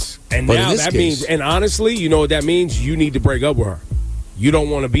 Yes, and but now that means, and honestly, you know what that means? You need to break up with her. You don't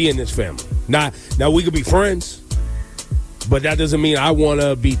want to be in this family. Now we could be friends. But that doesn't mean I want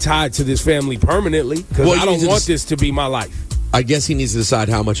to be tied to this family permanently, because I don't want this to be my life. I guess he needs to decide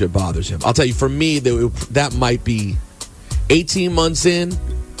how much it bothers him. I'll tell you, for me, that might be 18 months in,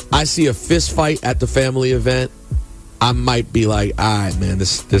 I see a fist fight at the family event, I might be like, all right, man,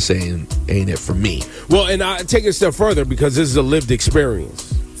 this ain't it for me. Well, and I take it a step further, because this is a lived experience.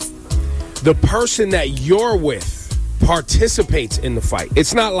 The person that you're with participates in the fight.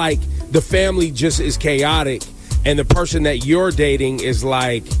 It's not like the family just is chaotic and the person that you're dating is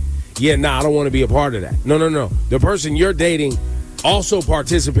like, I don't want to be a part of that. No. The person you're dating also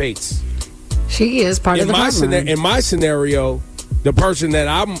participates. She is part of the problem. In my scenario, the person that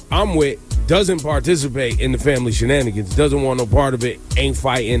I'm with doesn't participate in the family shenanigans, doesn't want no part of it, ain't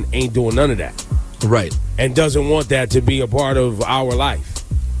fighting, ain't doing none of that. Right. And doesn't want that to be a part of our life.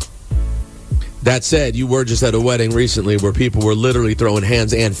 That said, you were just at a wedding recently where people were literally throwing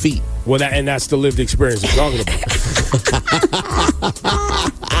hands and feet. Well, that's the lived experience I'm talking about.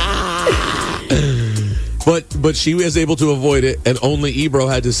 But she was able to avoid it, and only Ebro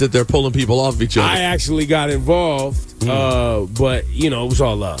had to sit there pulling people off of each other. I actually got involved, but it was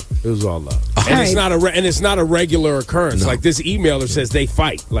all love. It was all love, and it's not a regular occurrence. No. Like, this emailer says they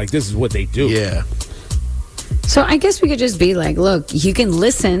fight. Like, this is what they do. Yeah. So I guess we could just be like, look, you can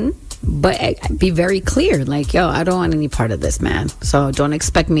listen, but be very clear. Like, yo, I don't want any part of this, man. So don't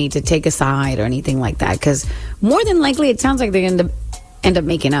expect me to take a side or anything like that. Because more than likely, it sounds like they're going to end up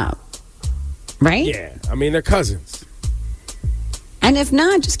making up. Right? Yeah. I mean, they're cousins. And if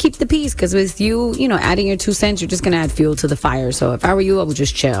not, just keep the peace. Because with you, adding your 2 cents, you're just going to add fuel to the fire. So if I were you, I would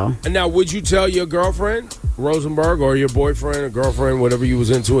just chill. And now, would you tell your girlfriend, Rosenberg, or your boyfriend or girlfriend, whatever you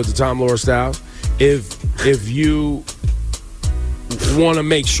was into at the time, Laura Styles, if you want to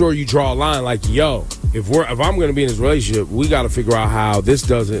make sure you draw a line, like, yo, if I'm going to be in this relationship, we got to figure out how this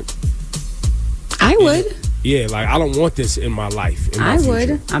doesn't. I would. Yeah, like, I don't want this in my life. I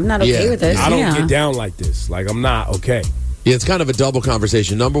would. I'm not okay with this. I don't get down like this. Like, I'm not okay. Yeah, it's kind of a double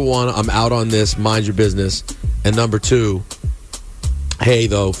conversation. Number one, I'm out on this, mind your business. And number two, hey,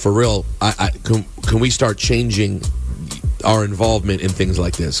 though, for real, can we start changing our involvement in things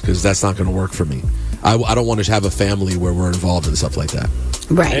like this? Because that's not going to work for me. I don't want to have a family where we're involved in stuff like that.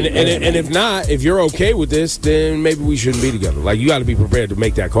 Right. And if not, if you're okay with this, then maybe we shouldn't be together. Like, you got to be prepared to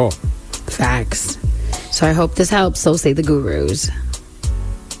make that call. Facts. So I hope this helps. So say the gurus.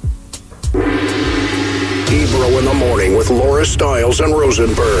 Ebro in the morning with Laura Stiles and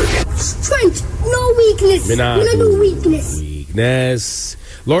Rosenberg. Strength, no weakness. We don't do weakness. Weakness.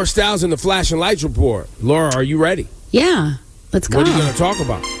 Laura Stiles in the Flash and Lights Report. Laura, are you ready? Yeah, let's go. What are you going to talk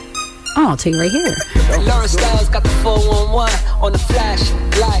about? Oh, I'll tell you right here. Laura Styles got the 411 on the flash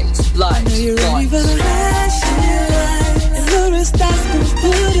lights. Are you ready for the flash? Laura Styles gonna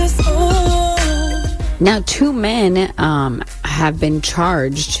put us on. Now, 2 men have been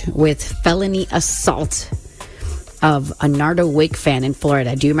charged with felony assault of a Nardo Wick fan in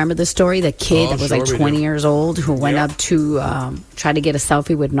Florida. Do you remember the story? The kid that was like 20 years old who went up to try to get a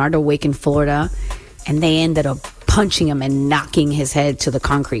selfie with Nardo Wick in Florida, and they ended up punching him and knocking his head to the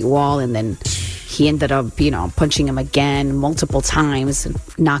concrete wall, and then he ended up, punching him again multiple times,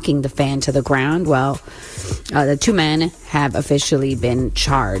 knocking the fan to the ground. Well, the 2 men have officially been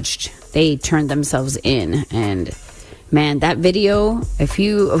charged. They turned themselves in, and man, that video, if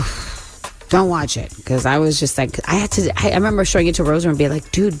you don't watch it, because I was just like, I remember showing it to Rosa and be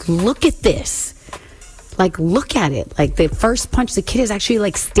like, dude, look at this. Like, look at it. Like, the first punch, the kid is actually,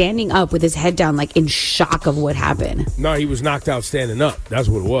 like, standing up with his head down, like, in shock of what happened. No, he was knocked out standing up. That's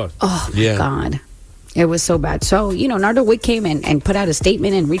what it was. Oh, my God. It was so bad. So, Nardo Wick came and put out a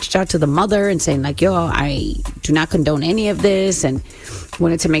statement and reached out to the mother and saying, like, yo, I do not condone any of this, and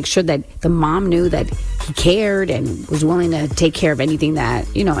wanted to make sure that the mom knew that he cared and was willing to take care of anything that,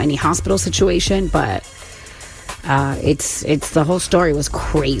 any hospital situation. But it's the whole story was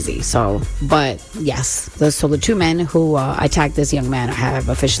crazy. So, but yes, so the 2 men who attacked this young man have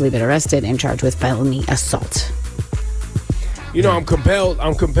officially been arrested and charged with felony assault. I'm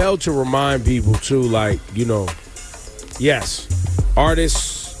compelled to remind people too, like, yes,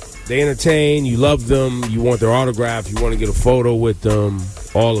 artists, they entertain, you love them, you want their autograph, you want to get a photo with them,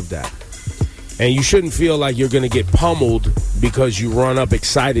 all of that. And you shouldn't feel like you're going to get pummeled because you run up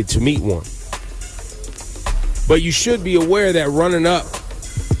excited to meet one. But you should be aware that running up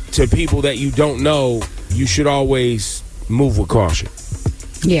to people that you don't know, you should always move with caution.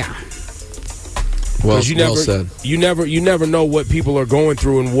 Yeah. Well said. You never know what people are going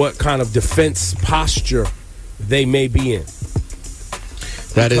through and what kind of defense posture they may be in.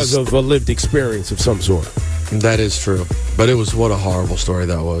 Because of a lived experience of some sort. That is true. But what a horrible story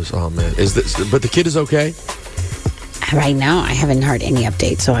that was. Oh, man. But the kid is okay? Right now, I haven't heard any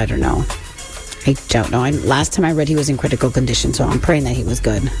updates, so I don't know. I don't know. Last time I read he was in critical condition, so I'm praying that he was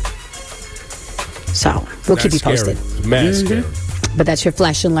good. So, we'll keep you posted. Mad scary. But that's your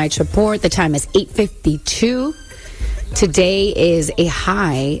Flash and Lights Report. The time is 8:52. Today is a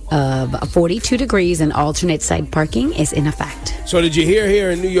high of 42 degrees and alternate side parking is in effect. So did you hear here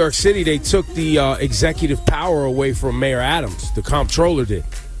in New York City, they took the executive power away from Mayor Adams? The comptroller did.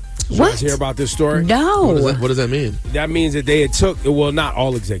 Did you guys hear about this story? No. What does that mean? That means that they had not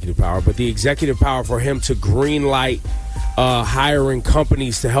all executive power, but the executive power for him to green light hiring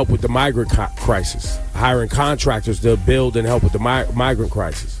companies to help with the migrant crisis, hiring contractors to build and help with the migrant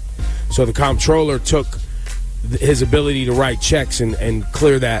crisis. So the comptroller took his ability to write checks and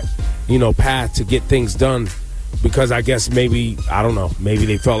clear that, path to get things done, because I guess maybe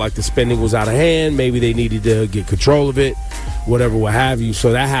they felt like the spending was out of hand. Maybe they needed to get control of it, whatever, what have you.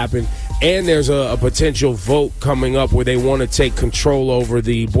 So that happened. And there's a potential vote coming up where they want to take control over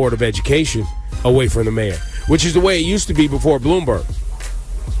the Board of Education away from the mayor, which is the way it used to be before Bloomberg.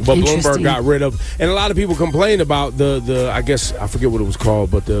 But Bloomberg got rid of, and a lot of people complained about the I guess, I forget what it was called,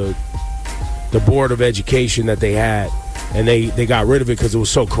 but the Board of Education that they had, and they got rid of it because it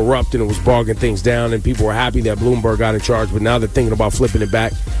was so corrupt and it was bogging things down, and people were happy that Bloomberg got in charge, but now they're thinking about flipping it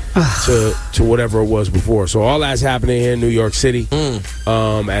back to whatever it was before. So all that's happening here in New York City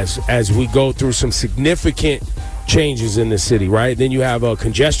as we go through some significant changes in the city, right? Then you have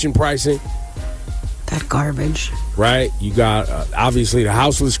congestion pricing. That garbage. Right? You got, obviously, the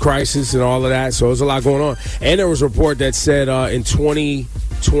houseless crisis and all of that. So there's a lot going on. And there was a report that said in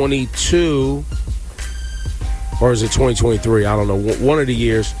 2022, or is it 2023? I don't know. One of the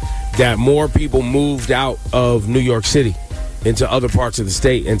years that more people moved out of New York City into other parts of the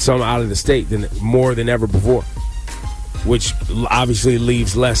state, and some out of the state more than ever before, which obviously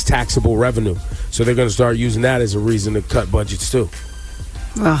leaves less taxable revenue. So they're going to start using that as a reason to cut budgets, too.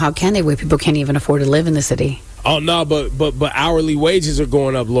 Well, how can they? Where people can't even afford to live in the city. Oh no, but hourly wages are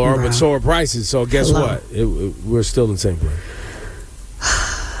going up, Laura. But so are prices. So guess what? We're still in the same place.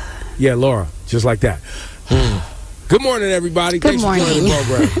 Yeah, Laura, just like that. Good morning, everybody. Good morning. Thanks for joining the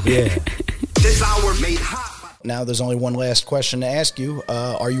program. Yeah. This hour made hot. Now there's only one last question to ask you.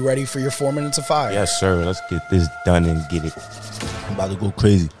 Are you ready for your 4 minutes of fire? Yes, sir. Let's get this done and get it. I'm about to go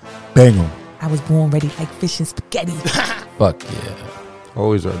crazy. Bang 'em. I was born ready like fish and spaghetti. Fuck yeah.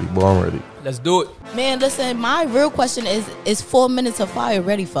 Always ready. Born ready. Let's do it. Man, listen, my real question is 4 minutes of fire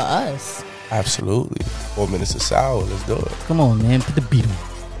ready for us? Absolutely. 4 minutes of sour. Let's do it. Come on, man. Put the beat on.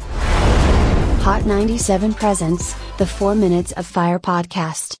 Hot 97 presents the 4 Minutes of Fire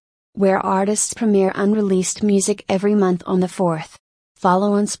podcast, where artists premiere unreleased music every month on the 4th.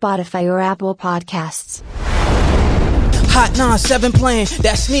 Follow on Spotify or Apple Podcasts. Hot 97 playing,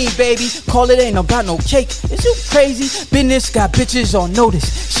 that's me, baby. Call it ain't about no cake. Is you crazy? Business got bitches on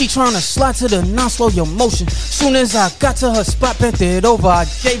notice. She tryna slide to the non-slow your motion. Soon as I got to her spot, bent it over. I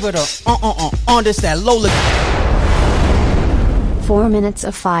gave her the this that Lola. 4 Minutes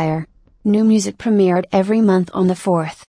of Fire. New music premiered every month on the 4th.